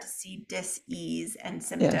Yeah. start to see dis-ease and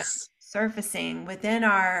symptoms Yes. surfacing within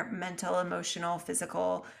our mental, emotional,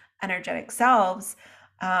 physical, energetic selves.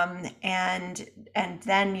 And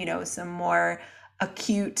then, you know, some more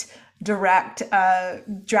acute, direct,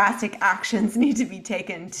 drastic actions need to be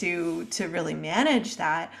taken to really manage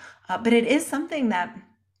that. But it is something that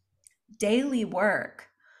daily work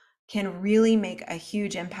can really make a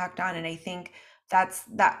huge impact on. And I think that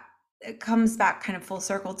it comes back kind of full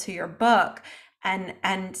circle to your book.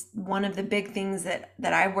 And one of the big things that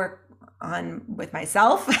I work on with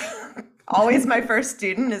myself, always my first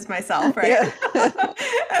student is myself, right? Yeah.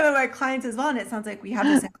 And then my clients as well. And it sounds like we have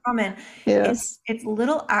this in common. Yes. It's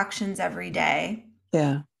little actions every day,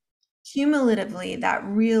 Yeah. cumulatively, that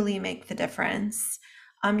really make the difference.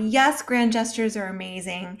 Yes, grand gestures are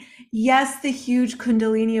amazing. Yes, the huge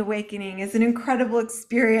Kundalini awakening is an incredible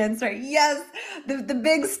experience, right? Yes, the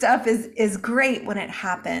big stuff is great when it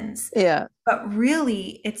happens. Yeah. But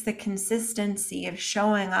really, it's the consistency of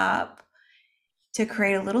showing up to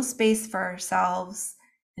create a little space for ourselves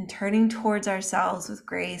and turning towards ourselves with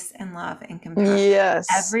grace and love and compassion Yes.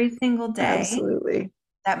 every single day Absolutely.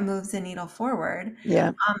 that moves the needle forward.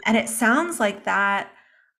 Yeah. And it sounds like that,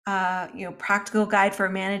 you know, practical guide for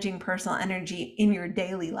managing personal energy in your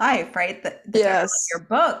daily life, right? The title of Yes. your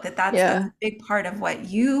book, that's Yeah. a big part of what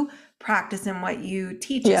you practice and what you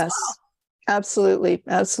teach as Yes. Absolutely,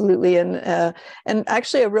 absolutely, and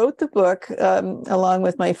actually, I wrote the book along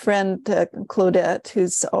with my friend Claudette,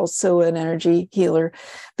 who's also an energy healer,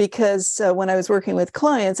 because when I was working with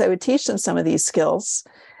clients, I would teach them some of these skills,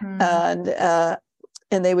 well.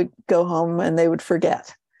 and they would go home and they would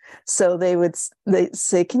forget. So they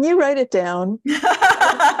say, "Can you write it down?"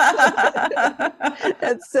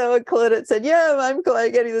 And so Claudette said, "Yeah, I'm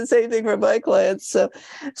getting the same thing from my clients."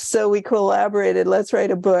 So we collaborated. Let's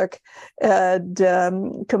write a book, and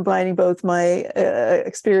combining both my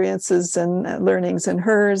experiences and learnings and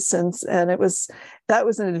hers, and that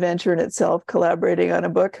was an adventure in itself. Collaborating on a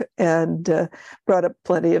book, and brought up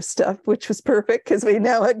plenty of stuff, which was perfect because we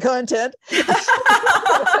now had content.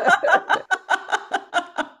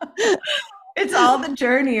 It's all the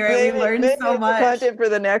journey, right? We learn Maybe so it's the much. content for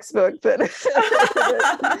the next book, but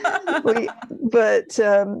we but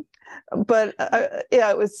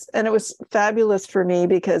yeah, it was fabulous for me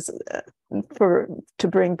because to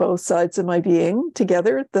bring both sides of my being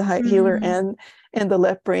together, the healer Mhm. and the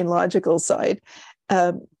left brain logical side.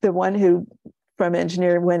 The one who from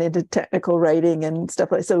engineering went into technical writing and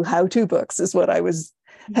stuff like so. How-to books is what I had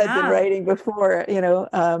been Yeah. writing before,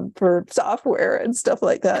 for software and stuff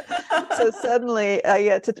like that. So suddenly I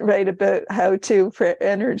get to write about how to for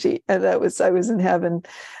energy, and I was in heaven,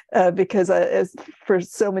 because for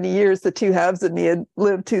so many years the two halves of me had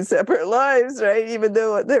lived two separate lives, right? Even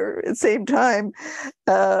though they're at the same time,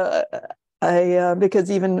 I because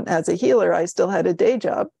even as a healer, I still had a day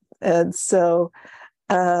job, and so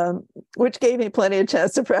which gave me plenty of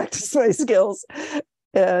chance to practice my skills,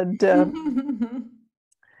 and.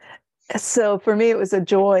 So for me, it was a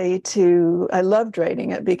joy I loved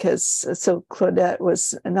writing it because so Claudette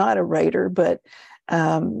was not a writer, but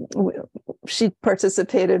she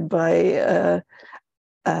participated by,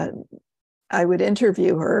 I would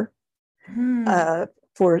interview her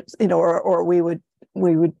for, or we would,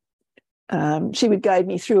 she would guide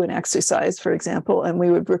me through an exercise, for example, and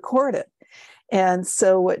we would record it. And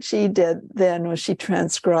so what she did then was she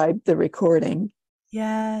transcribed the recording.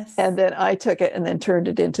 Yes. And then I took it and then turned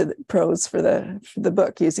it into the prose for the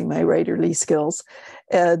book using my writerly skills.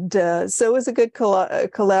 And so it was a good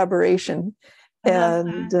collaboration. I love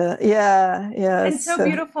And that. And yes. so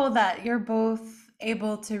beautiful that you're both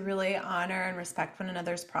able to really honor and respect one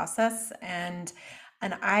another's process. And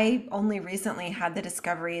I only recently had the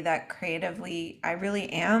discovery that creatively I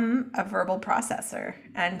really am a verbal processor.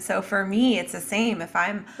 And so for me, it's the same. If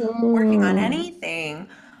I'm working on Mm, anything,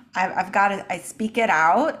 I've got to, I speak it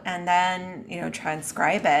out and then,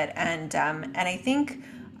 transcribe it. And I think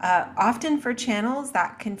often for channels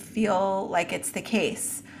that can feel like it's the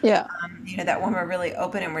case, yeah, that when we're really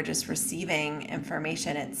open and we're just receiving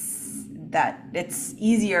information, it's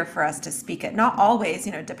easier for us to speak it. Not always,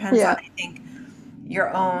 it depends on, yeah, I think,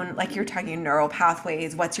 your own, like you're talking neural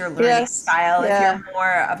pathways, what's your learning yes, style. If yeah, you're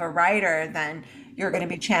more of a writer, then you're going to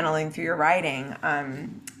be channeling through your writing.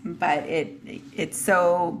 But it's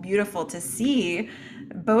so beautiful to see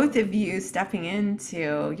both of you stepping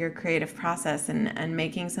into your creative process and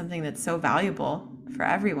making something that's so valuable for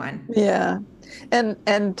everyone. yeah. And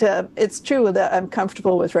it's true that I'm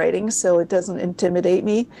comfortable with writing, so it doesn't intimidate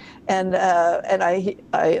me. And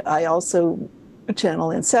I also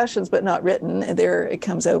channel in sessions, but not written. There it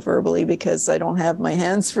comes out verbally because I don't have my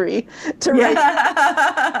hands free to write.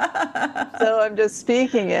 Yeah. So I'm just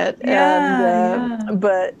speaking it, Yeah, yeah.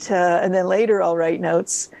 and then later I'll write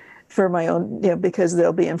notes for my own, because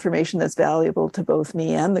there'll be information that's valuable to both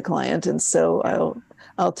me and the client, and so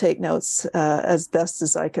I'll take notes as best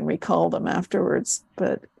as I can recall them afterwards.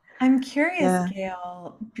 But I'm curious, yeah,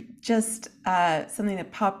 Gail, just something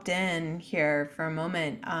that popped in here for a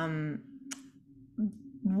moment.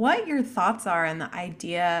 What your thoughts are on the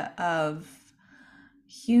idea of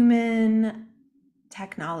human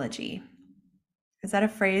technology? Is that a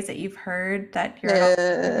phrase that you've heard that you're at all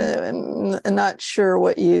familiar with? I'm not sure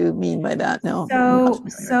what you mean by that. No, I'm not familiar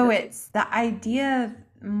with So it. it's the idea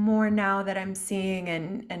more now that I'm seeing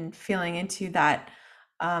and feeling into that,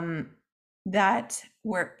 um, that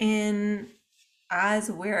we're in,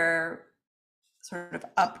 as we're sort of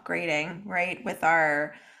upgrading, right, with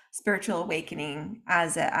our spiritual awakening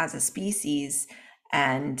as a species,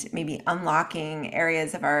 and maybe unlocking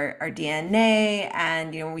areas of our DNA.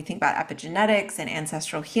 And when we think about epigenetics and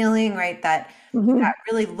ancestral healing, right, that Hmm.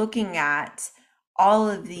 really looking at all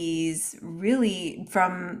of these, really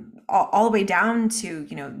from all the way down to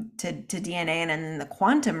to DNA, and then in the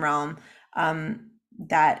quantum realm,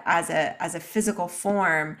 that as a physical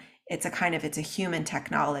form, it's a human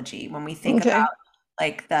technology. When we think Okay. about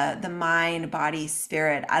like the mind, body,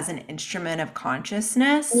 spirit as an instrument of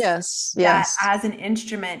consciousness, Yes. that Yes. as an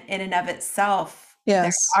instrument in and of itself, there's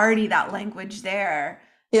Yes. already that language there,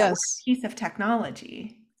 that we're a Yes. piece of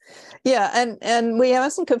technology. Yeah, and we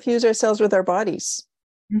mustn't confuse ourselves with our bodies.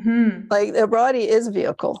 Hmm. Like the body is a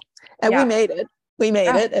vehicle, and we Yeah. made it. We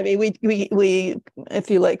made Yeah. it. I mean, we if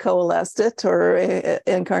you like, coalesced it or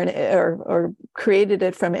incarnate or created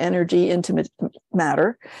it from energy into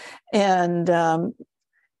matter, and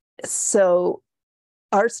so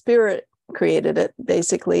our spirit created it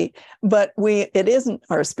basically, but it isn't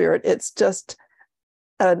our spirit. It's just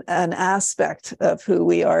an aspect of who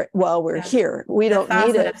we are while we're Yes. here. We The don't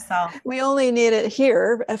need facet it. of self. We only need it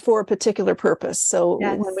here for a particular purpose. So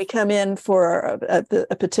when we Yes. come in for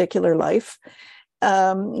a particular life,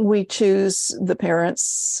 we choose the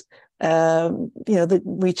parents.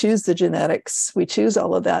 We choose the genetics. We choose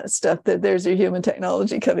all of that stuff. That there's your human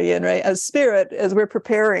technology coming in, right? As spirit, as we're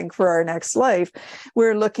preparing for our next life,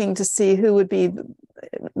 we're looking to see who would be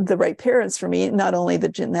the right parents for me, not only the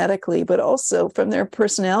genetically, but also from their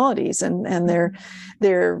personalities and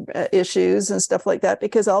their issues and stuff like that,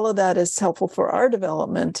 because all of that is helpful for our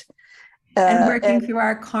development. And working And through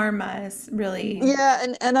our karma is really, yeah,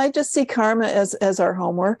 and I just see karma as our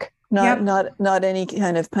homework, not yep, not not any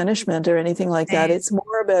kind of punishment or anything like that. same. It's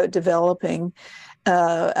more about developing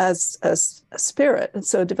as a spirit, and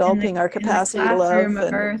so In the developing our in the capacity to love. classroom of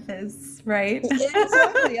And Earth is right.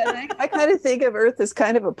 exactly, and I kind of think of Earth as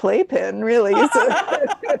kind of a playpen, really. So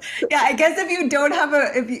Yeah, I guess if you don't have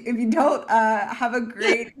a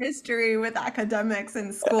great history with academics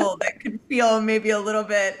in school, that could feel maybe a little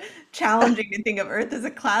bit challenging to think of Earth as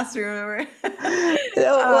a classroom.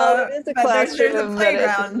 well, it is a But there's a classroom, but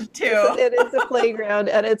playground too. it is a playground,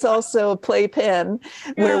 and it's also a playpen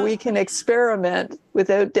where Yeah. we can experiment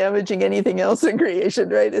without damaging anything else in creation.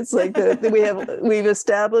 Right? It's like we've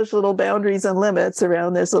established little boundaries and limits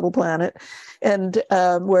around this little planet, and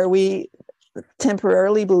where we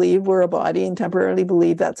temporarily believe we're a body and temporarily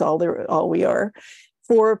believe that's all we are,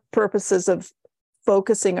 for purposes of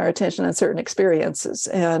focusing our attention on certain experiences.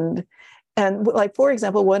 And like, for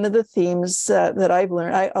example, one of the themes that I've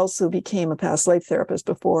learned, I also became a past life therapist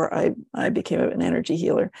before I became an energy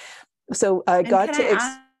healer. So I And got can I to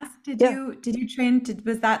ask? Yeah. Did you train,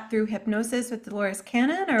 was that through hypnosis with Dolores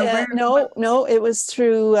Cannon, or where, what? No, it was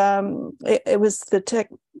through it was the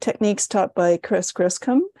techniques taught by Chris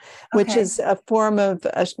Griscom, which Okay. is a form of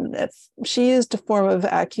she used a form of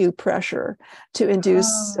acupressure to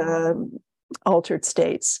induce Oh, altered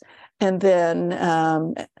states, and then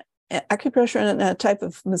acupressure and a type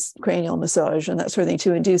of cranial massage and that sort of thing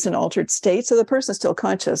to induce an altered state, so the person's still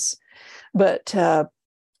conscious, but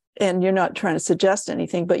and you're not trying to suggest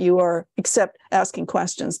anything, but you are except asking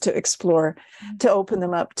questions to explore, to open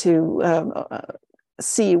them up to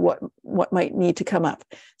see what might need to come up.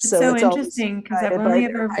 it's So so it's always interesting because I've guided by only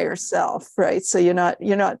their ever, higher self, right? So you're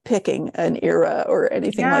not picking an era or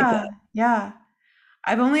anything like yeah, that. yeah.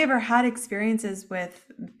 I've only ever had experiences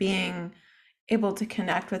with being able to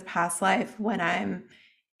connect with past life when I'm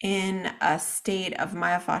in a state of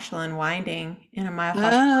myofascial unwinding in a myofascial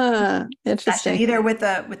session, Interesting. either with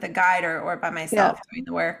a guide or by Yeah. myself doing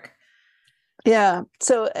the work. Yeah.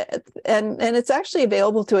 So, and it's actually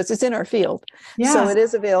available to us. It's in our field, so Yeah. it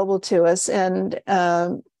is available to us, and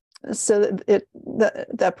so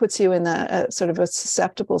that puts you in that sort of a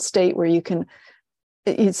susceptible state where you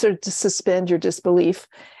sort of suspend your disbelief,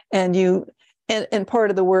 and and part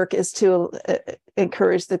of the work is to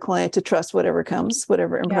encourage the client to trust whatever comes,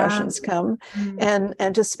 whatever Yeah. impressions come, Mm.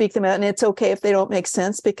 and to speak them out. And it's okay if they don't make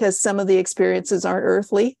sense, because some of the experiences aren't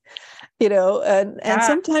earthly, Yeah. and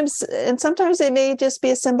sometimes they may just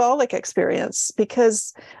be a symbolic experience,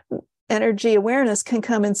 because energy awareness can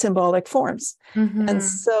come in symbolic forms. And Hmm.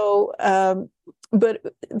 so but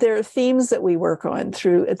there are themes that we work on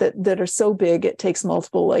through that are so big it takes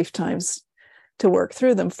multiple lifetimes to work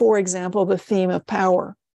through them. For example, the theme of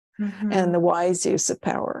power Hmm. and the wise use of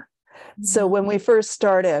power. So Yeah. when we first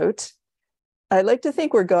start out, I like to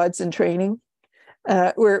think we're gods in training.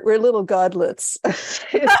 We're little godlets. That's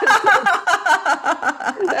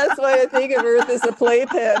why I think of Earth as a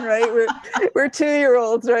playpen, right? We're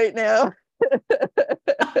 2-year-olds right now.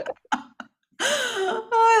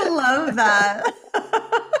 Oh, I love that.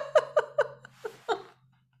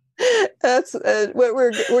 That's what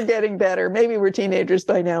we're getting better. Maybe we're teenagers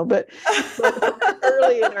by now, but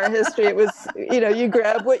early in our history, it was, you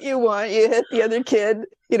grab what you want, you hit the other kid,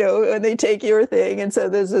 and they take your thing, and so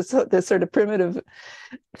there's this sort of primitive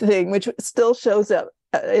thing which still shows up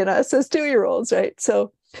in us as 2-year-olds, right?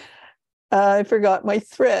 So I forgot my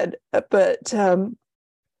thread, but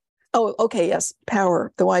oh, okay, yes,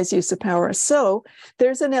 power, the wise use of power. So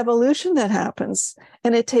there's an evolution that happens,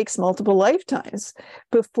 and it takes multiple lifetimes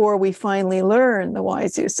before we finally learn the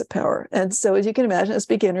wise use of power. And so, as you can imagine, as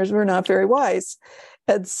beginners, we're not very wise,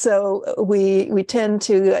 and so we tend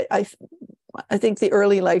to. I think the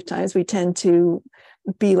early lifetimes we tend to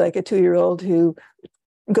be like a 2-year-old who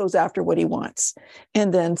goes after what he wants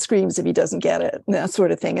and then screams if he doesn't get it, and that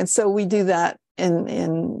sort of thing. And so we do that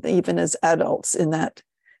in even as adults in that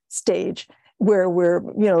stage, where we're,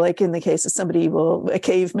 like in the case of a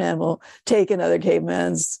caveman will take another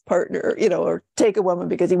caveman's partner, or take a woman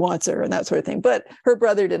because he wants her and that sort of thing. But her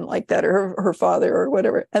brother didn't like that, or her father or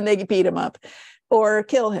whatever, and they beat him up or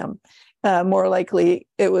kill him. More likely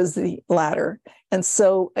it was the latter. And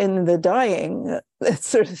so in the dying,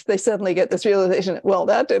 they suddenly get this realization, well,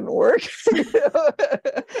 that didn't work.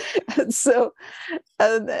 And so,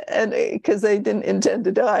 and because they didn't intend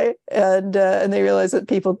to die, and they realize that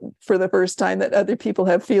people, for the first time, that other people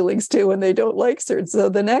have feelings too, and they don't like certain. So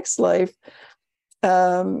the next life,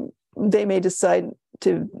 they may decide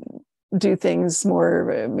to do things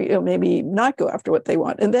more, maybe not go after what they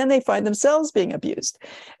want, and then they find themselves being abused,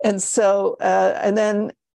 and so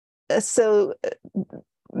so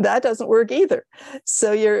that doesn't work either.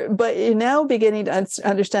 So you're now beginning to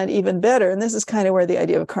understand even better, and this is kind of where the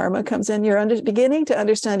idea of karma comes in. You're beginning to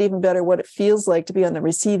understand even better what it feels like to be on the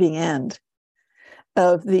receiving end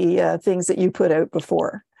of the things that you put out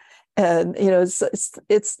before. And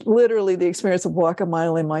it's literally the experience of walk a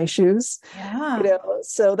mile in my shoes. Yeah.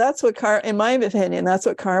 So that's what in my opinion, that's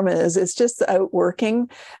what karma is. It's just the outworking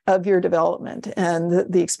of your development and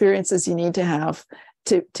the experiences you need to have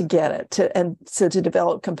to get it, and so to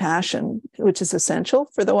develop compassion, which is essential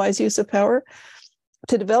for the wise use of power.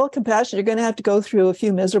 To develop compassion, you're going to have to go through a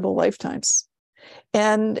few miserable lifetimes,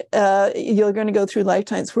 and you're going to go through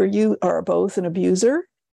lifetimes where you are both an abuser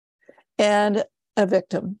and a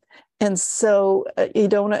victim. And so you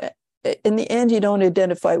don't, in the end, you don't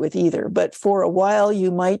identify with either, but for a while you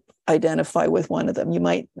might identify with one of them. You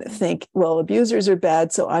might think, well, abusers are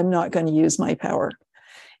bad, so I'm not going to use my power.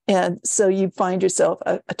 And so you find yourself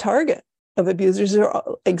a target of abusers are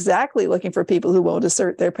exactly looking for people who won't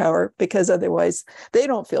assert their power, because otherwise they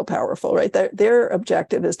don't feel powerful, right? Their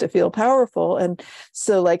objective is to feel powerful. And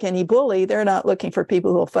so, like any bully, they're not looking for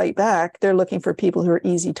people who will fight back. They're looking for people who are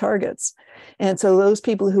easy targets. And so those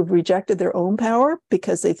people who've rejected their own power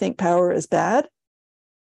because they think power is bad,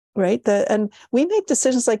 right? And we make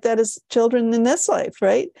decisions like that as children in this life,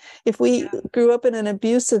 right? If we grew up in an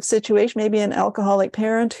abusive situation, maybe an alcoholic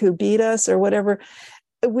parent who beat us or whatever,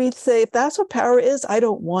 we'd say, if that's what power is, I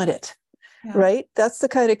don't want it. Yeah. Right? That's the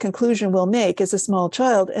kind of conclusion we'll make as a small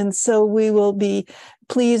child. And so we will be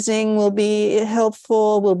pleasing, we'll be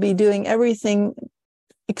helpful, we'll be doing everything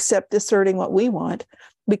except asserting what we want,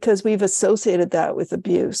 because we've associated that with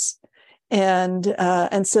abuse. And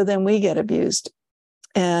so then we get abused.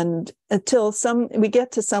 And until we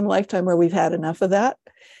get to some lifetime where we've had enough of that,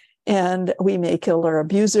 and we may kill our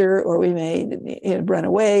abuser, or we may run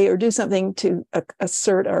away or do something to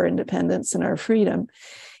assert our independence and our freedom.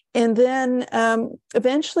 And then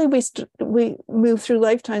eventually we move through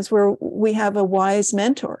lifetimes where we have a wise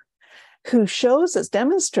mentor who shows us,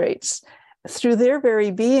 demonstrates through their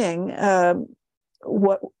very being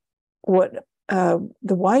what the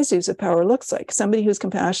wise use of power looks like. Somebody who's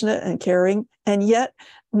compassionate and caring, and yet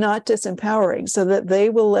not disempowering, so that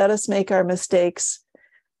they will let us make our mistakes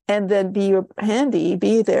and then be handy,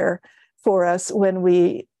 be there for us when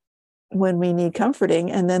we need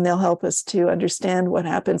comforting, and then they'll help us to understand what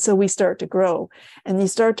happened. So we start to grow, and you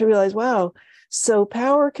start to realize, wow, so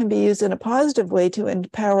power can be used in a positive way to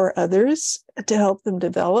empower others, to help them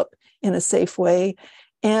develop in a safe way,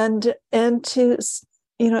 and to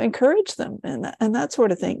encourage them and that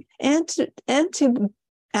sort of thing, and to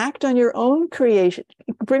act on your own creation,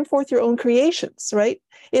 bring forth your own creations, right?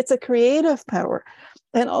 It's a creative power.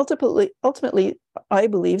 And ultimately, I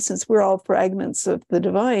believe, since we're all fragments of the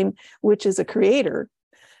divine, which is a creator,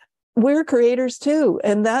 we're creators too.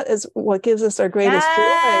 And that is what gives us our greatest joy,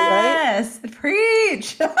 right? Yes,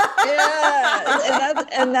 preach. Yeah.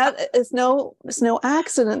 And that is it's no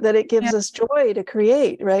accident that it gives us joy to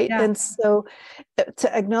create, right? Yeah. And so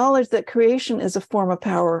to acknowledge that creation is a form of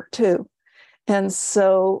power too. And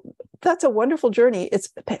so that's a wonderful journey. It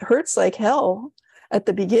hurts like hell at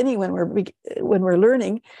the beginning when we're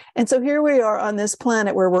learning. And so here we are on this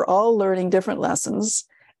planet where we're all learning different lessons,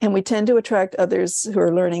 and we tend to attract others who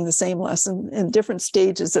are learning the same lesson in different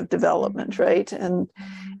stages of development, right? And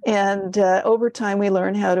over time, we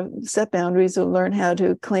learn how to set boundaries, we learn how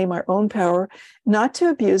to claim our own power, not to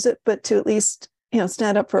abuse it, but to at least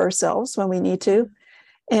stand up for ourselves when we need to.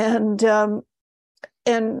 And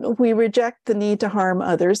we reject the need to harm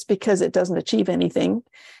others because it doesn't achieve anything.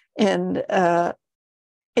 And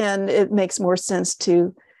it makes more sense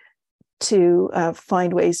to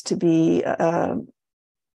find ways to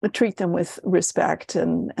treat them with respect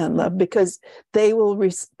and love, because they will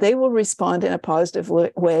respond in a positive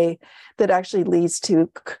way that actually leads to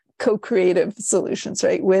co-creative solutions,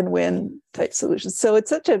 right? Win-win type solutions. So it's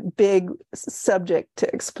such a big subject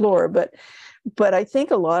to explore, but I think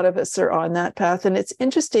a lot of us are on that path. And it's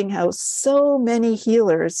interesting how so many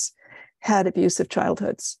healers had abusive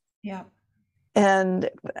childhoods. Yeah. And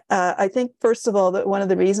I think, first of all, that one of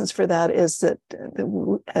the reasons for that is that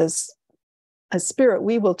as a spirit,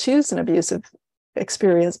 we will choose an abusive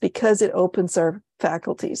experience because it opens our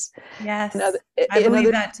faculties. Yes, I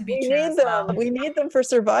believe that to be true as well. We need them for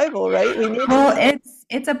survival, right?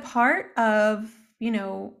 It's a part of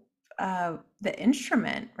the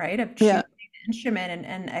instrument, right? Of choosing the instrument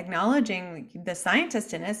and acknowledging the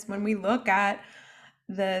scientist in us. When we look at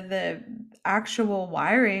the actual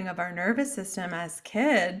wiring of our nervous system as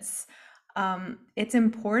kids, it's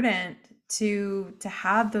important to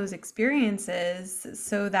have those experiences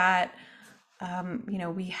so that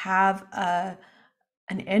we have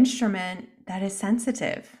an instrument that is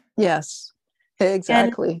sensitive. Yes,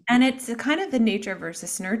 exactly. And it's kind of the nature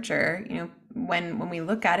versus nurture. When we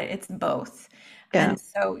look at it, it's both. Yeah. And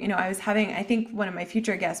so I think one of my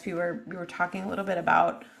future guests, we were talking a little bit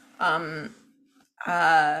about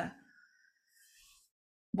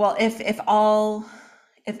well, if all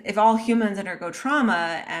humans undergo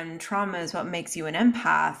trauma, and trauma is what makes you an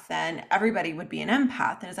empath, then everybody would be an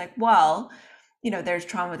empath. And it's like, well, there's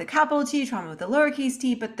trauma with a capital T, trauma with a lowercase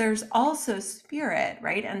t, but there's also spirit,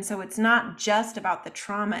 right? And so it's not just about the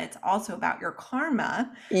trauma, it's also about your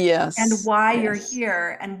karma. Yes. And why you're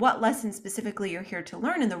here, and what lesson specifically you're here to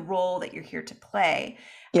learn, and the role that you're here to play.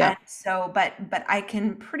 Yeah. And so, but I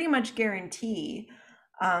can pretty much guarantee,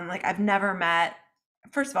 I've never met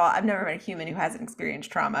a human who hasn't experienced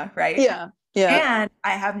trauma, right? Yeah. Yeah. And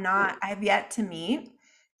I have yet to meet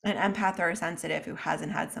an empath or a sensitive who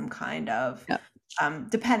hasn't had some kind of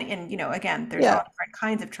depending, and again, there's all Yeah. different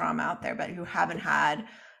kinds of trauma out there, but who haven't had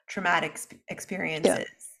traumatic Yeah. experiences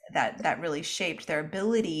that really shaped their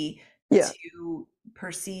ability Yeah. to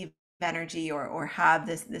perceive energy or have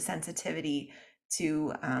the sensitivity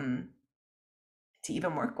to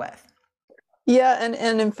even work with. Yeah,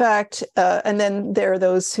 and in fact, and then there are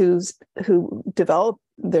those who develop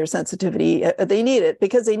their sensitivity. They need it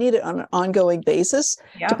because they need it on an ongoing basis to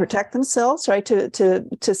Yep. protect themselves, right? To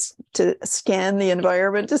scan the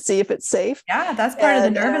environment to see if it's safe. Yeah, that's part of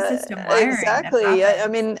the nervous system wiring that Exactly. I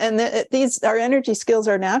happens. mean, and these our energy skills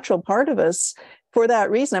are a natural part of us for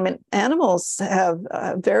that reason. I mean, animals have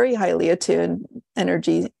very highly attuned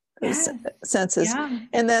energy Yes. senses, Yeah.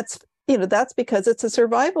 and that's because it's a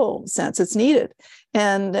survival sense. It's needed,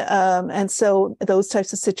 and so those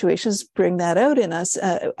types of situations bring that out in us.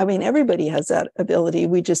 I mean, everybody has that ability.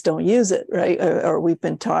 We just don't use it, right? Or we've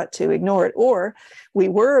been taught to ignore it, or we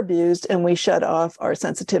were abused and we shut off our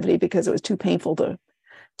sensitivity because it was too painful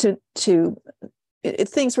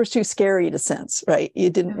things were too scary to sense, right?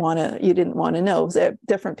 You didn't want to know.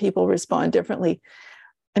 Different people respond differently.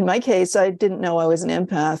 In my case, I didn't know I was an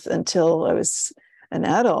empath until I was an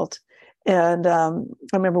adult. And I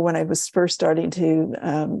remember when I was first starting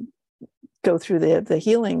to go through the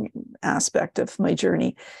healing aspect of my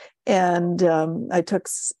journey. And I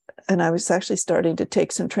was actually starting to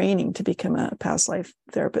take some training to become a past life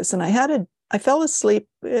therapist. And I fell asleep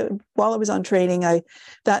while I was on training.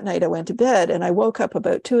 That night I went to bed and I woke up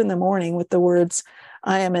about 2 a.m. with the words,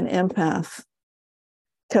 "I am an empath,"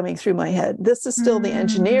 coming through my head. This is still the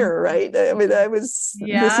engineer, right? I mean, this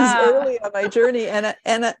is early on my journey, and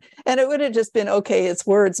it would have just been, okay, it's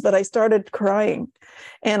words, but I started crying,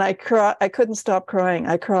 and I couldn't stop crying.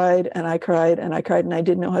 I cried and I cried and I cried, and I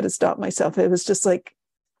didn't know how to stop myself. It was just like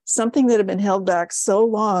something that had been held back so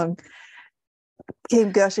long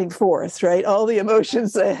came gushing forth, right? All the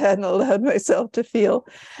emotions I hadn't allowed myself to feel,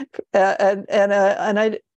 and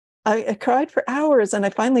I cried for hours, and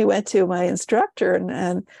I finally went to my instructor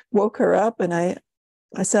and woke her up, and I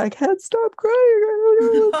said, "I can't stop crying. I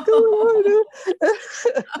don't know what's going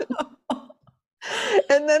on."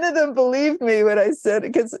 And none of them believed me when I said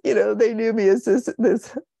it, because they knew me as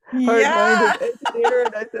this hard-minded engineer,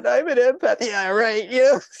 and I said, "I'm an empath." Yeah, right.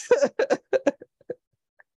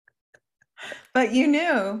 But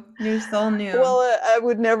your soul knew. Well, I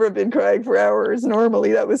would never have been crying for hours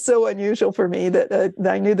normally. That was so unusual for me that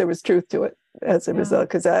I knew there was truth to it as a result,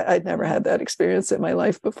 because I'd never had that experience in my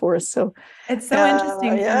life before. So, It's so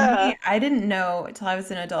interesting for yeah, me. I didn't know until I was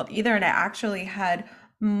an adult either, and I actually had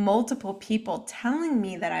multiple people telling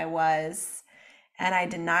me that I was, and I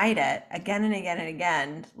denied it again and again and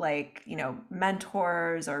again, like,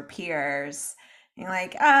 mentors or peers. Being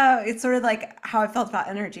like, oh, it's sort of like how I felt about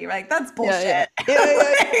energy. Like, that's yeah, bullshit.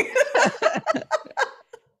 yeah.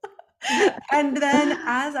 And then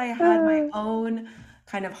as I had my own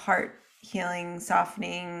kind of heart healing,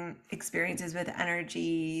 softening experiences with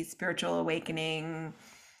energy, spiritual awakening,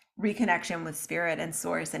 reconnection with spirit and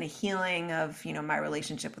source, and a healing of, my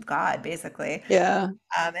relationship with God, basically, Yeah.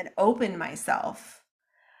 and opened myself,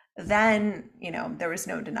 then, there was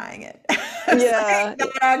no denying it. It's Yeah. like, that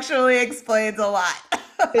actually explains a lot.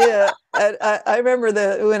 Yeah. I remember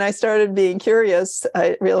that when I started being curious,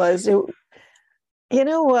 I realized, you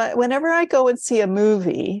know what, whenever I go and see a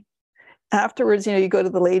movie, afterwards, you go to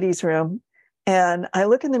the ladies' room and I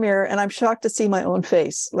look in the mirror and I'm shocked to see my own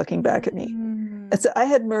face looking back at me. Mm. I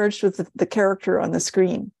had merged with the character on the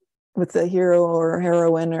screen, with the hero or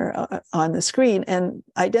heroine on the screen, and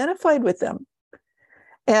identified with them.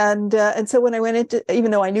 And so when I went into,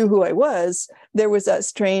 even though I knew who I was, there was that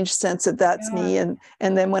strange sense of that's Yeah. me.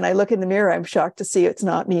 And then when I look in the mirror, I'm shocked to see it's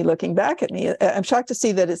not me looking back at me. I'm shocked to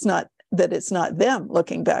see that it's not them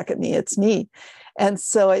looking back at me. It's me. And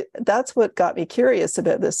so that's what got me curious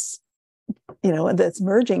about this, this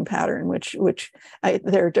merging pattern, which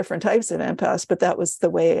there are different types of empaths, but that was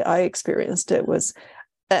the way I experienced it, was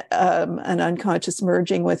an unconscious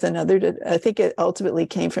merging with another. I think it ultimately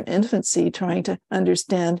came from infancy, trying to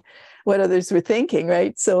understand what others were thinking,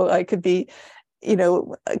 right? So I could be,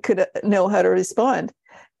 could know how to respond.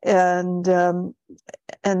 And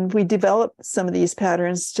we develop some of these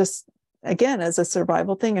patterns just, again, as a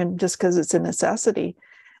survival thing, and just because it's a necessity.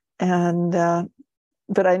 And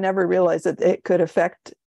but I never realized that it could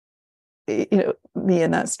affect me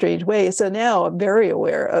in that strange way. So now I'm very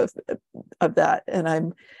aware of that, and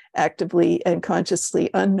I'm actively and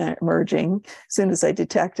consciously unmerging. As soon as I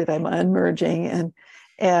detect it, I'm unmerging and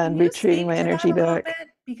Can you retrieving speak my to that energy a little back. bit?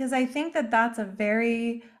 Because I think that that's a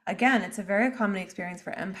very, again, it's a very common experience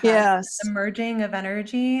for empaths, the Yes. merging of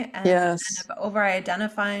energy and Yes. of over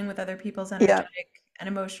identifying with other people's Yeah. energetic and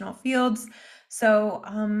emotional fields. So,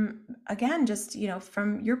 again, just,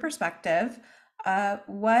 from your perspective,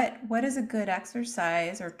 what is a good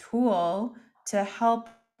exercise or tool to help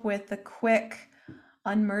with the quick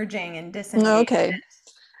unmerging and disengagement? Okay.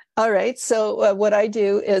 All right. So what I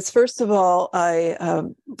do is, first of all, I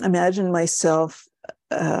imagine myself.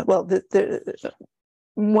 Well,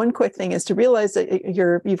 one quick thing is to realize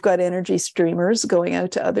that you've got energy streamers going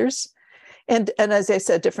out to others, and as I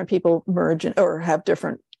said, different people merge or have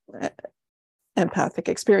different empathic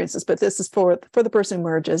experiences. But this is for the person who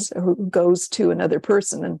merges, who goes to another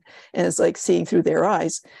person and is like seeing through their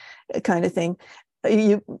eyes, kind of thing.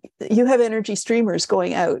 You have energy streamers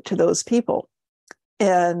going out to those people.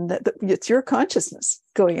 And it's your consciousness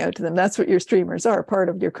going out to them. That's what your streamers are, part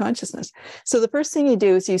of your consciousness. So the first thing you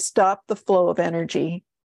do is you stop the flow of energy,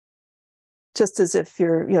 just as if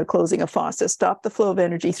you're closing a faucet. Stop the flow of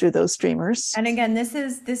energy through those streamers. And again, this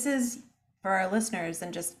is for our listeners,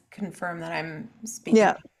 and just confirm that I'm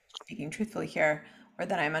Yeah. speaking truthfully here, or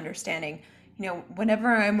that I'm understanding.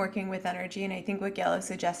 Whenever I'm working with energy, and I think what Gail is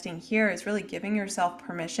suggesting here is really giving yourself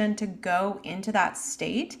permission to go into that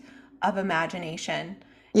state of imagination.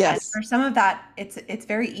 And Yes. for some of that, it's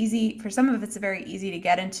very easy. For some of it's very easy to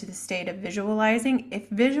get into the state of visualizing. If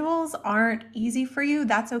visuals aren't easy for you,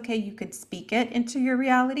 that's okay. You could speak it into your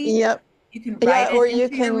reality. Yep. You can Yeah. write it Or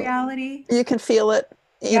into your reality. you can feel it.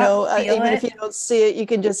 Yep, feel Even if it. you don't see it, you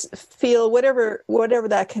can just feel whatever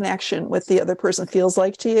that connection with the other person feels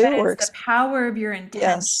like to But you. it's the power of your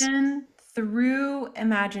Yes, intention through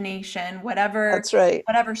imagination, whatever that's right.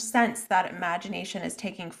 whatever sense that imagination is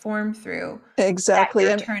taking form through, that Exactly.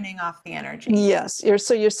 you're And turning off the energy. yes, you're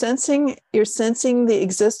sensing the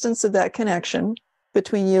existence of that connection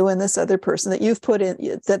between you and this other person that you've put in,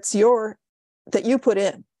 that you put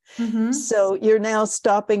in. Mm-hmm. So you're now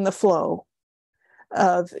stopping the flow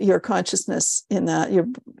of your consciousness in that.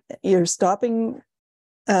 You're stopping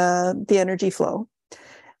the energy flow.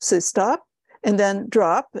 So stop and then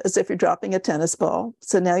drop, as if you're dropping a tennis ball.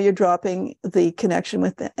 So now you're dropping the connection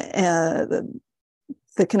with the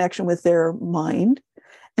connection with their mind,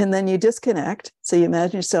 and then you disconnect. So you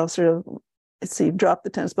imagine yourself so you drop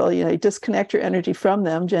the tennis ball, you disconnect your energy from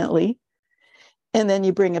them gently, and then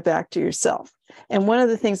you bring it back to yourself. And one of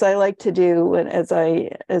the things I like to do as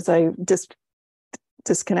I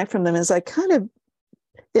disconnect from them is I kind of,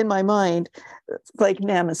 in my mind, like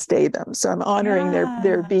namaste them. So I'm honoring their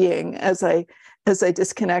Yeah. being as I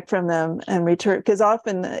disconnect from them and return. Because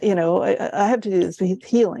often, I have to do this with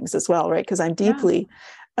healings as well, right? Because I'm Yeah. deeply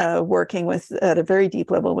working at a very deep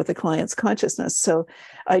level with the client's consciousness. So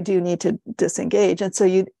I do need to disengage. And so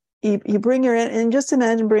you bring and just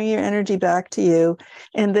imagine bringing your energy back to you,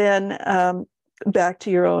 and then back to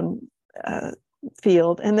your own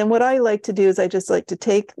field. And then what I like to do is I just like to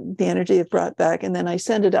take the energy I've brought back, and then I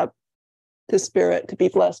send it up to spirit to be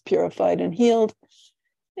blessed, purified, and healed.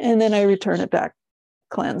 And then I return it back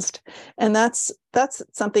cleansed. And that's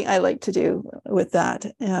something I like to do with that.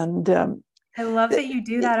 And I love that you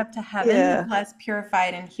do that up to heaven, the yeah, blessed,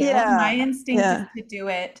 purified, and healed. My yeah, instinct is yeah, to do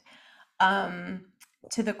it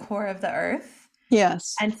to the core of the earth.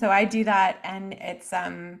 yes. And so I do that, and it's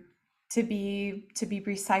to be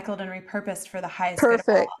recycled and repurposed for the highest good of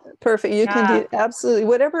Perfect. all. Perfect. You can Yeah. do absolutely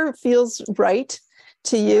whatever feels right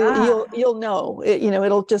to you. Yeah. You'll know it,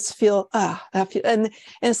 it'll just feel, and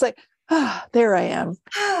it's like, there I am.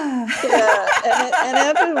 Yeah, and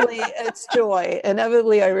inevitably it's joy.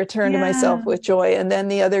 Inevitably, I return to Yeah. myself with joy, and then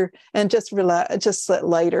just relax, just let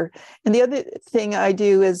lighter. And the other thing I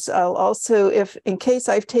do is I'll also, if in case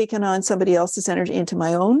I've taken on somebody else's energy into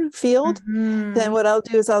my own field, then Hmm. what I'll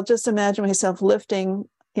do is I'll just imagine myself lifting,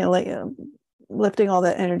 lifting all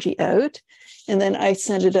that energy out, and then I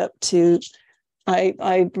send it up to.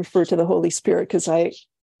 I refer to the Holy Spirit because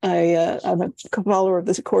I'm a follower of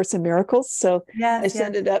the Course in Miracles. So I Yes,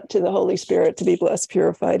 send yes. it up to the Holy Spirit to be blessed,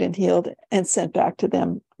 purified, and healed, and sent back to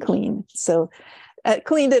them clean. So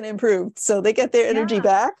cleaned and improved. So they get their energy Yeah.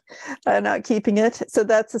 back, not keeping it. So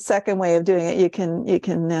that's the second way of doing it. You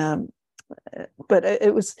can, but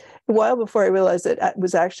it was a while before I realized that it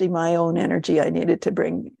was actually my own energy I needed to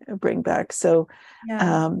bring back. So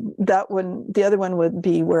Yeah. the other one would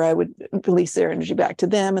be where I would release their energy back to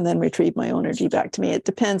them and then retrieve my own energy back to me. It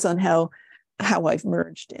depends on how I've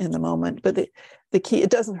merged in the moment. But the key, it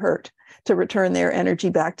doesn't hurt to return their energy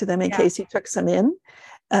back to them in Yeah. case you took some in.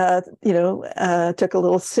 Took a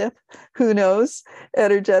little sip, who knows,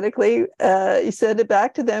 energetically, you send it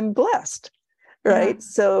back to them blessed. right?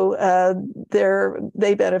 So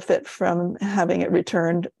they benefit from having it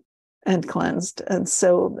returned and cleansed. And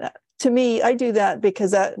so to me, I do that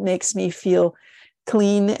because that makes me feel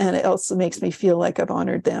clean, and it also makes me feel like I've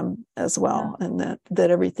honored them as well, and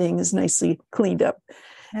that everything is nicely cleaned up.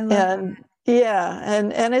 I love And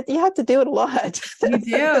you have to do it a lot. You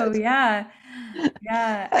do, yeah.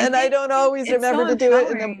 Yeah. I And I think don't always it's remember so to do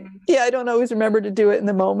it empowering. I don't always remember to do it in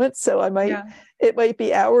the moment. So Yeah. it might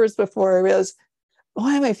be hours before I realize,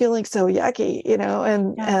 why am I feeling so yucky?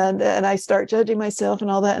 And I start judging myself and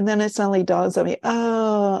all that. And then it suddenly dawns on me,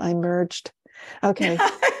 oh, I merged. Okay.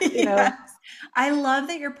 Yes. I love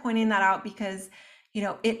that you're pointing that out because,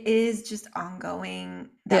 it is just ongoing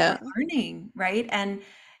that we're Yeah. learning, right? And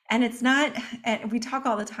it's not, and we talk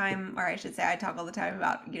all the time, or I should say, I talk all the time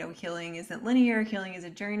about, healing isn't linear, healing is a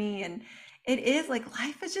journey. And it is like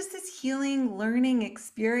life is just this healing, learning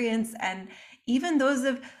experience. And even those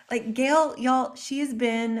of like Gail, y'all, she has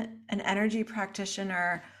been an energy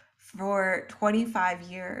practitioner for 25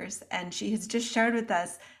 years, and she has just shared with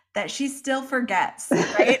us that she still forgets,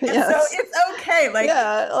 right? And so Yes. it's okay. Like,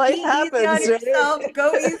 Yeah. Life be easy on happens, right? yourself,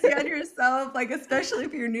 go easy on yourself. Like, especially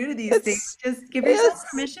if you're new to these things, It's, just give yourself yes,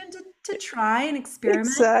 permission to try and experiment.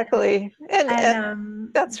 exactly.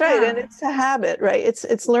 And that's right. And Yeah, it's a habit, right?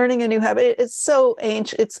 It's learning a new habit. It's so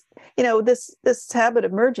ancient. It's, this habit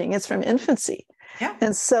of merging, it's from infancy. yeah.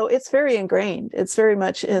 And so it's very ingrained. It's very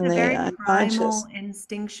much It's in a the very unconscious. primal,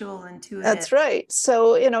 instinctual, intuitive. That's right.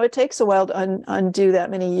 So, it takes a while to undo that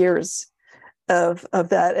many years of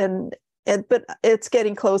that. But it's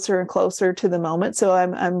getting closer and closer to the moment. So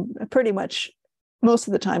I'm pretty much, most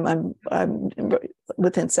of the time I'm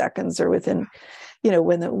within seconds, or within,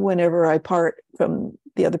 whenever I part from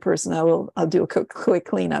the other person, I'll do a quick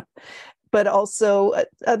cleanup. But also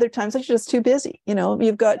other times I'm just too busy.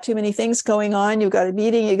 You've got too many things going on. You've got a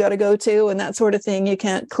meeting you got to go to, and that sort of thing. You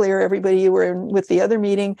can't clear everybody you were in with the other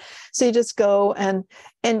meeting, so you just go and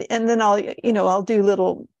then I'll do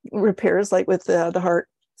little repairs, like with the heart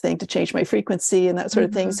thing, to change my frequency and that sort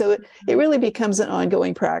of thing. So it really becomes an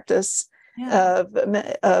ongoing practice Yeah.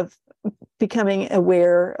 of becoming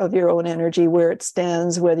aware of your own energy, where it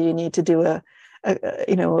stands, whether you need to do a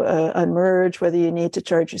merge, whether you need to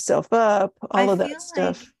charge yourself up, I all of that feel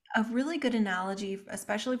like stuff. a really good analogy,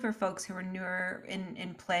 especially for folks who are newer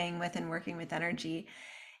in playing with and working with energy,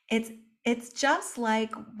 it's it's just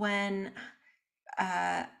like when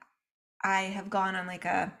uh, I have gone on like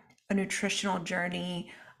a nutritional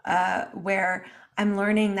journey where I'm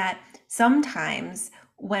learning that sometimes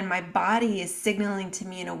when my body is signaling to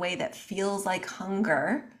me in a way that feels like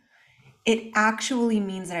hunger, it actually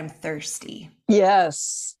means that I'm thirsty,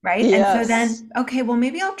 Yes. right? And so Yes. then, okay, well,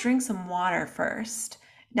 maybe I'll drink some water first.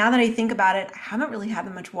 Now that I think about it, I haven't really had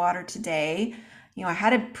that much water today. I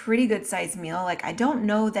had a pretty good sized meal. Like, I don't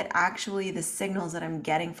know that actually the signals that I'm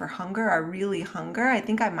getting for hunger are really hunger. I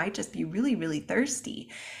think I might just be really, really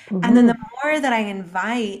thirsty. And then the Mhm. more that I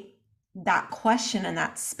invite that question and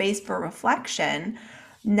that space for reflection,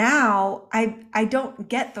 now I don't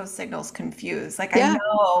get those signals confused. Like I Yeah.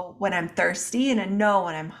 know when I'm thirsty and I know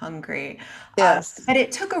when I'm hungry. Yes. But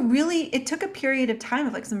it took a period of time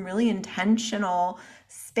of like some really intentional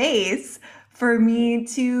space for me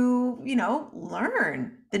to,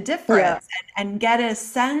 learn the Yeah. difference and get a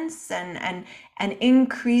sense and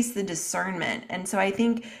increase the discernment. And so I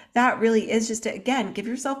think that really is just to, again, give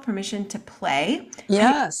yourself permission to play and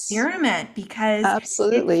Yes. experiment because it's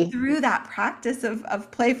Absolutely. through that practice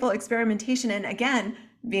of playful experimentation and again,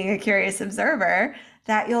 being a curious observer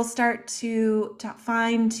that you'll start to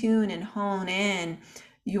fine tune and hone in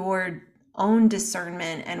your own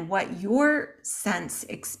discernment and what your sense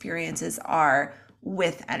experiences are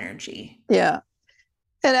with energy. Yeah.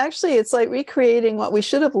 And actually, it's like recreating what we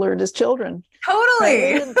should have learned as children.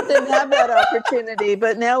 Right. We Totally. didn't have that opportunity,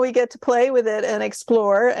 but now we get to play with it and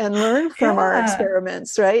explore and learn from our Yeah.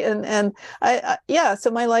 experiments, right? And yeah,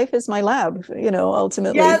 so my life is my lab,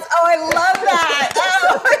 ultimately. Yes. Oh, I love that.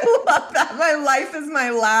 Oh, I love that. My life is my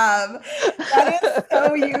lab. That is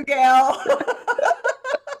so you, Gail.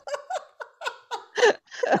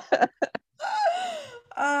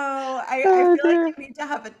 Oh, I Oh feel like dear. you need to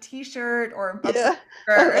have a t-shirt or a bumper Yeah,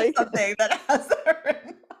 I sticker or like it. something that has that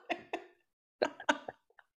written.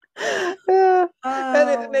 Yeah. And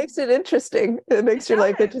it Oh, makes it interesting. It it makes your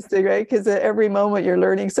life does. interesting, right? Because at every moment you're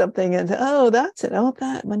learning something, and oh, that's it. Oh,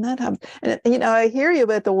 that when that happens. And I hear you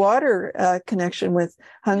about the water connection with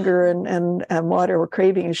hunger and water or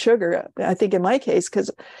craving and sugar. I think in my case,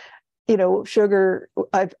 because sugar,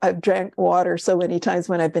 I've drank water so many times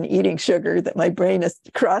when I've been eating sugar that my brain is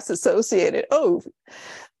cross associated. Oh,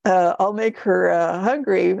 I'll make her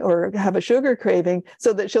hungry or have a sugar craving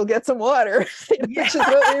so that she'll get some water, Yeah. which is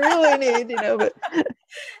what we really need, but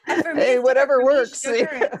And for me, hey, whatever works.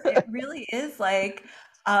 sugar, it really is like,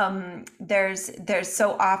 there's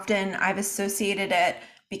so often I've associated it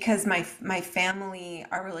because my family,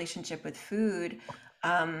 our relationship with food,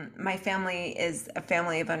 my family is a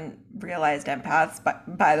family of unrealized empaths,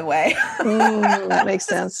 by the way. Makes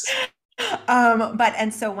sense.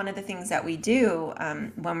 And so one of the things that we do,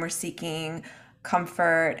 when we're seeking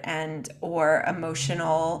comfort and or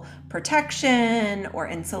emotional protection or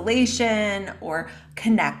insulation or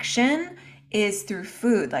connection is through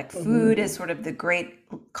food. Like food is sort of the great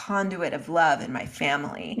conduit of love in my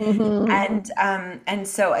family. Mm-hmm. And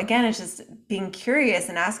so again, it's just being curious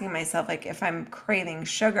and asking myself, like, if I'm craving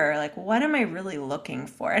sugar, like, what am I really looking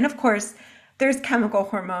for? And of course, there's chemical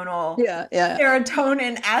hormonal Yeah, yeah.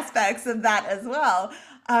 serotonin aspects of that as well.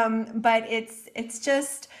 But it's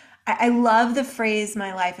just I love the phrase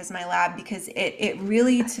 "my life is my lab" because it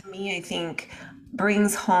really, to me, I think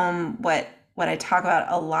brings home what I talk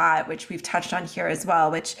about a lot, which we've touched on here as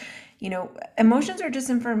well, which, emotions are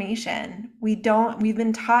just information. We've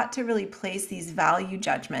been taught to really place these value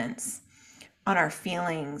judgments on our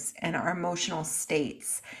feelings and our emotional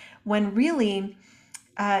states when really,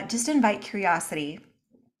 just invite curiosity,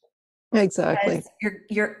 Exactly. because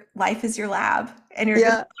your life is your lab and you're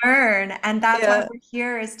going to Yeah, learn, and that's why yeah. we're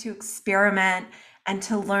here, is to experiment and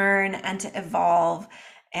to learn and to evolve.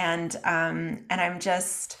 And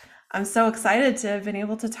I'm so excited to have been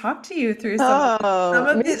able to talk to you through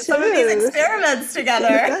Oh, me some of these too. experiments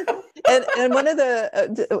together. And one of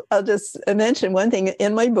I'll just mention one thing.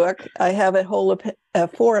 In my book, I have a whole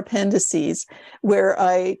 4 appendices where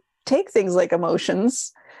I take things like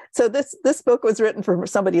emotions. So this book was written for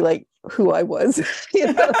somebody like who I was,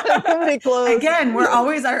 somebody close. Again, we're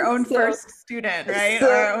always our own So, first student, right? Or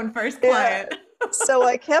so our own first yeah. client. So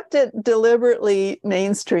I kept it deliberately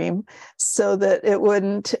mainstream so that I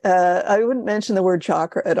wouldn't mention the word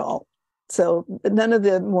chakra at all. So none of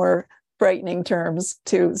the more frightening terms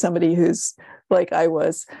to somebody who's like I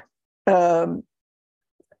was um,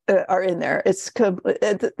 are in there.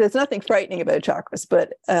 There's nothing frightening about chakras,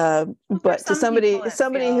 but Well, for to some people it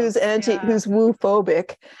somebody feels, yeah. who's woo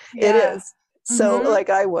phobic, it Yeah. is. So Hmm. like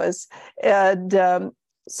I was, and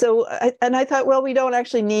I thought, well, we don't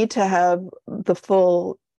actually need to have the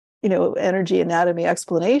full, energy anatomy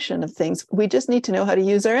explanation of things. We just need to know how to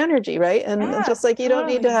use our energy, right? And Yeah, just like you don't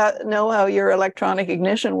need to totally. know how your electronic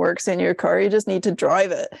ignition works in your car, you just need to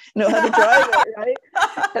drive it. Know how to drive it, right?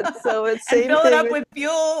 And so it's And same fill it thing up with with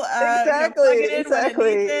fuel, plug exactly, it in when it needs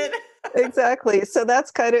exactly. it. Exactly. So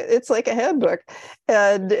that's it's like a handbook,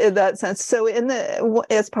 and in that sense. So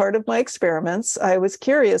as part of my experiments, I was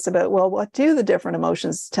curious about, well, what do the different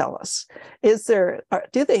emotions tell us?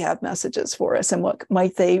 Do they have messages for us, and what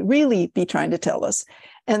might they really be trying to tell us?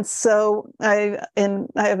 And so I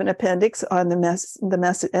have an appendix on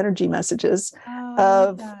the energy messages Oh, I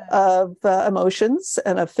love of that. emotions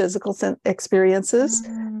and of physical experiences,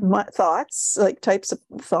 Mm, thoughts, like types of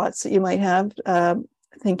thoughts that you might have,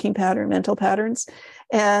 thinking pattern, mental patterns,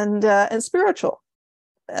 and spiritual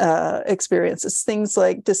experiences. Things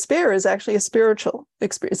like despair is actually a spiritual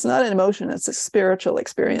experience. It's not an emotion; it's a spiritual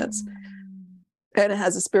experience, mm, and it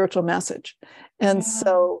has a spiritual message. And yeah,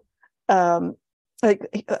 so, um, like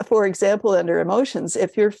for example, under emotions,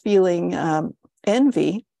 if you're feeling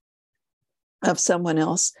envy of someone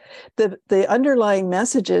else, the underlying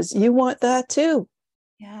message is you want that too,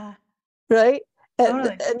 yeah, right?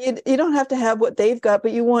 And, totally. you don't have to have what they've got,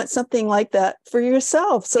 but you want something like that for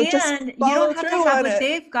yourself. So just And you follow don't have to through have on what it.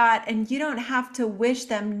 they've got, and you don't have to wish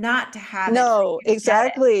them not to have it for No, you to get it.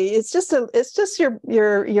 exactly. It's just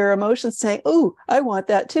your emotions saying, "Oh, I want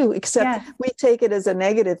that too." Except Yes. we take it as a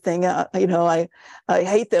negative thing. I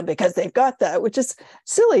hate them because they've got that, which is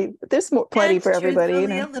silly. There's plenty And for everybody,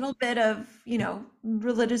 truthfully, a little bit of,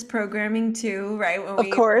 religious programming too, right? When Of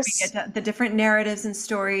we get course. to the different narratives and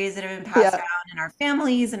stories that have been passed Yeah, down in our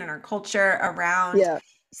families and in our culture around yeah,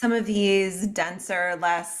 some of these denser,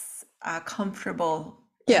 less comfortable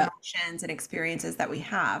yeah. emotions and experiences that we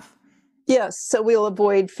have. Yes, so we'll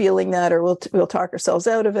avoid feeling that, or we'll talk ourselves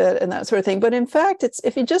out of it and that sort of thing. But in fact, it's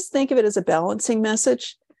if you just think of it as a balancing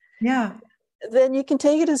message, Yeah. then you can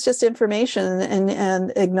take it as just information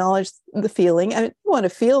and acknowledge the feeling. I want to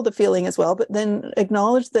feel the feeling as well, but then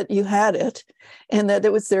acknowledge that you had it and that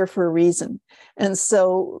it was there for a reason. And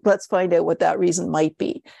so let's find out what that reason might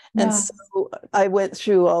be. And Yeah. so I went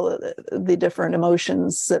through all of the different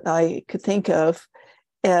emotions that I could think of,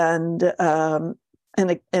 and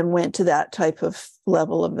went to that type of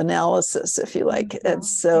level of analysis, if you like. And Beautiful.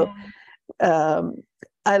 so Yeah. um,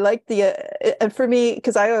 I like the, and for me,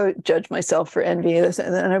 because I always judge myself for envious,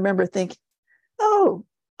 and then I remember thinking, oh,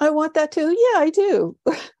 I want that too. Yeah, I do.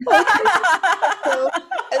 Okay. So,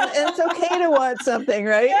 and it's okay to want something,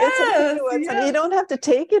 right? It's okay Yes, to want something. You yes. don't have to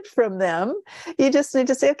take it from them. You just need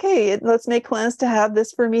to say, okay, let's make plans to have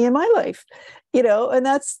this for me in my life, and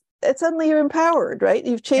it's suddenly you're empowered, right?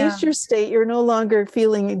 You've changed Yeah. your state. You're no longer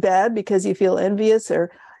feeling bad because you feel envious,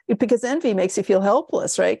 or because envy makes you feel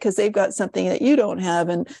helpless, right? Because they've got something that you don't have,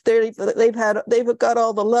 and they've got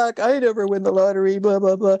all the luck. I never win the lottery, blah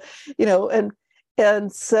blah blah,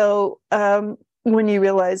 and so when you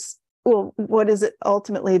realize, well, what is it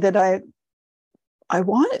ultimately that I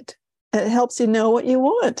want? And it helps you know what you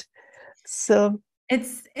want. So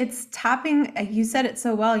It's tapping, you said it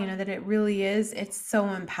so well, that it really is, it's so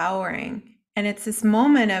empowering. And it's this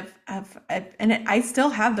moment I still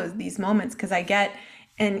have these moments because I get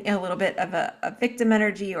in a little bit of a victim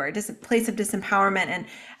energy or a place of disempowerment.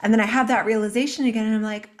 And then I have that realization again, and I'm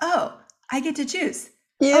like, oh, I get to choose.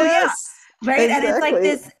 Oh yeah. yes, Right. And it's like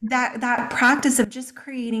exactly. that practice of just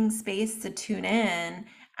creating space to tune in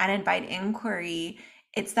and invite inquiry.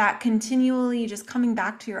 It's that continually just coming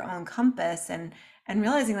back to your own compass and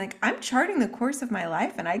realizing like I'm charting the course of my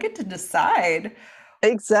life and I get to decide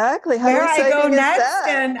Exactly. How where I go exciting is next that?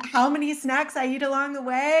 and how many snacks I eat along the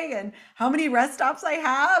way and how many rest stops I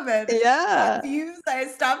have and what Yeah. views I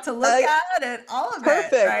stop to look I, at and all of it,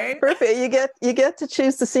 Perfect. right? Perfect. You get to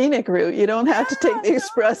choose the scenic route. You don't have to take Yeah, the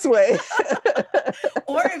expressway.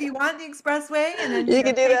 or if you want the expressway and then You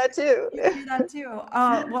can do pay, that too. you can do that too.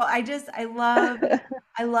 Well,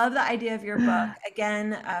 I love the idea of your book.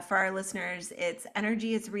 Again, for our listeners, it's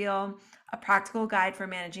Energy is Real, a practical guide for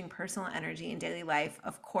managing personal energy in daily life.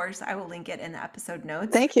 Of course, I will link it in the episode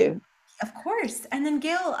notes. Thank you. Of course. And then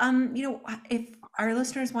Gail, if our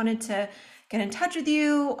listeners wanted to get in touch with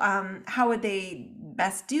you, how would they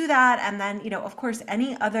best do that? And then, of course,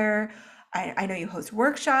 any other, I know you host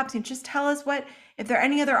workshops, and just tell us if there are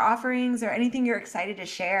any other offerings or anything you're excited to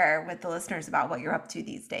share with the listeners about what you're up to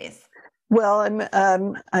these days. Well,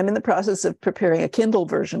 I'm in the process of preparing a Kindle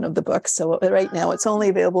version of the book. So right now it's only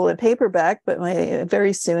available in paperback, but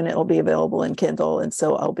very soon it'll be available in Kindle. And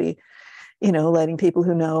so I'll be, letting people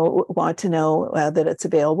who want to know that it's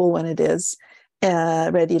available when it is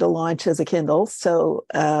ready to launch as a Kindle. So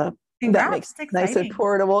that Congrats, makes it's it nice and exciting.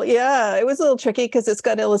 portable. Yeah, it was a little tricky because it's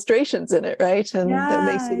got illustrations in it, right? And that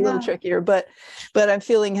makes Yeah, it a little yeah. trickier. But I'm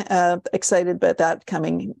feeling excited about that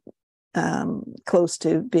coming close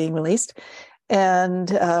to being released.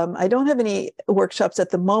 And I don't have any workshops at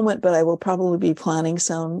the moment, but I will probably be planning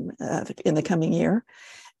some in the coming year.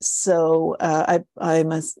 So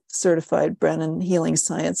I'm a certified Brennan Healing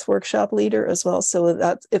Science workshop leader as well. So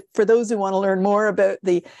that's for those who want to learn more about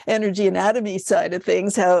the energy anatomy side of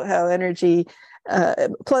things, how energy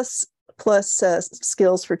plus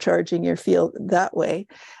skills for charging your field that way.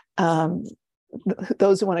 Um,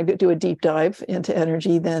 those who want to do a deep dive into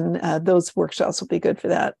energy, then those workshops will be good for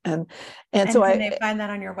that. And so And can they find that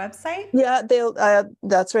on your website? yeah, they'll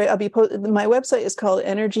that's right. My website is called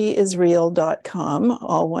energyisreal.com,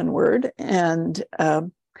 all one word. And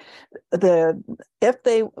if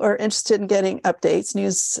they are interested in getting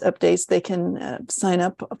news updates, they can sign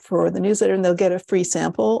up for the newsletter, and they'll get a free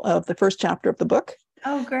sample of the first chapter of the book.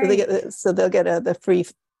 Oh, So great. they'll get the free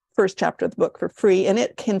first chapter of the book for free, and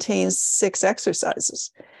it contains 6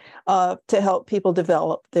 exercises to help people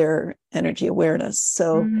develop their energy awareness.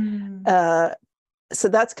 Mm. So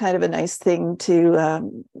that's kind of a nice thing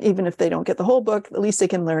to, even if they don't get the whole book, at least they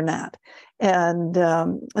can learn that. And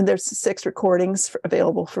there's 6 recordings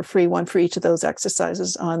available for free, one for each of those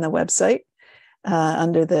exercises on the website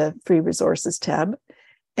under the free resources tab.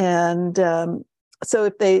 And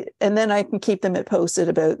so and then I can keep them posted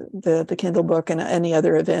about the Kindle book and any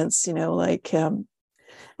other events,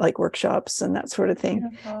 like workshops and that sort of thing.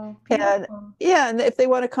 Beautiful, And beautiful. yeah, and if they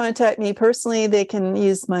want to contact me personally, they can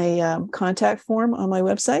use my contact form on my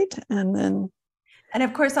website. And then And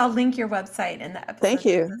of course, I'll link your website in the episode thank notes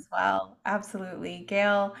you. as well. Absolutely.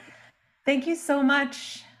 Gail, thank you so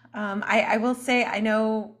much. I will say, I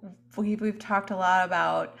know we've talked a lot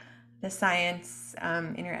about the science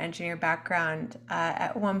in your engineer background.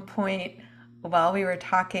 At one point, while we were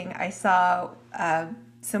talking, I saw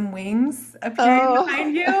some wings appearing Oh,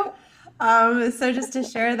 behind you. So just to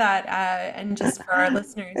share that, and just for our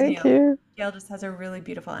listeners, thank you. Gail just has a really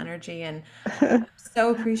beautiful energy, and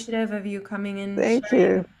so appreciative of you coming in, Thank sharing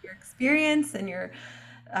you. your experience and your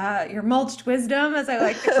mulched wisdom, as I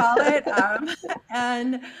like to call it.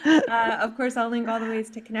 And of course, I'll link all the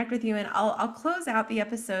ways to connect with you, and I'll close out the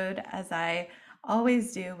episode as I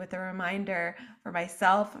always do, with a reminder for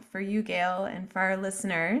myself, for you, Gail, and for our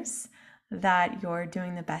listeners that you're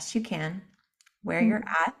doing the best you can where you're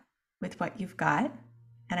at with what you've got.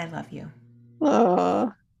 And I love you.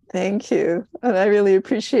 Oh, thank you. And I really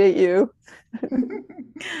appreciate you.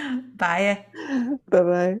 Bye. Bye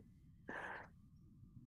bye.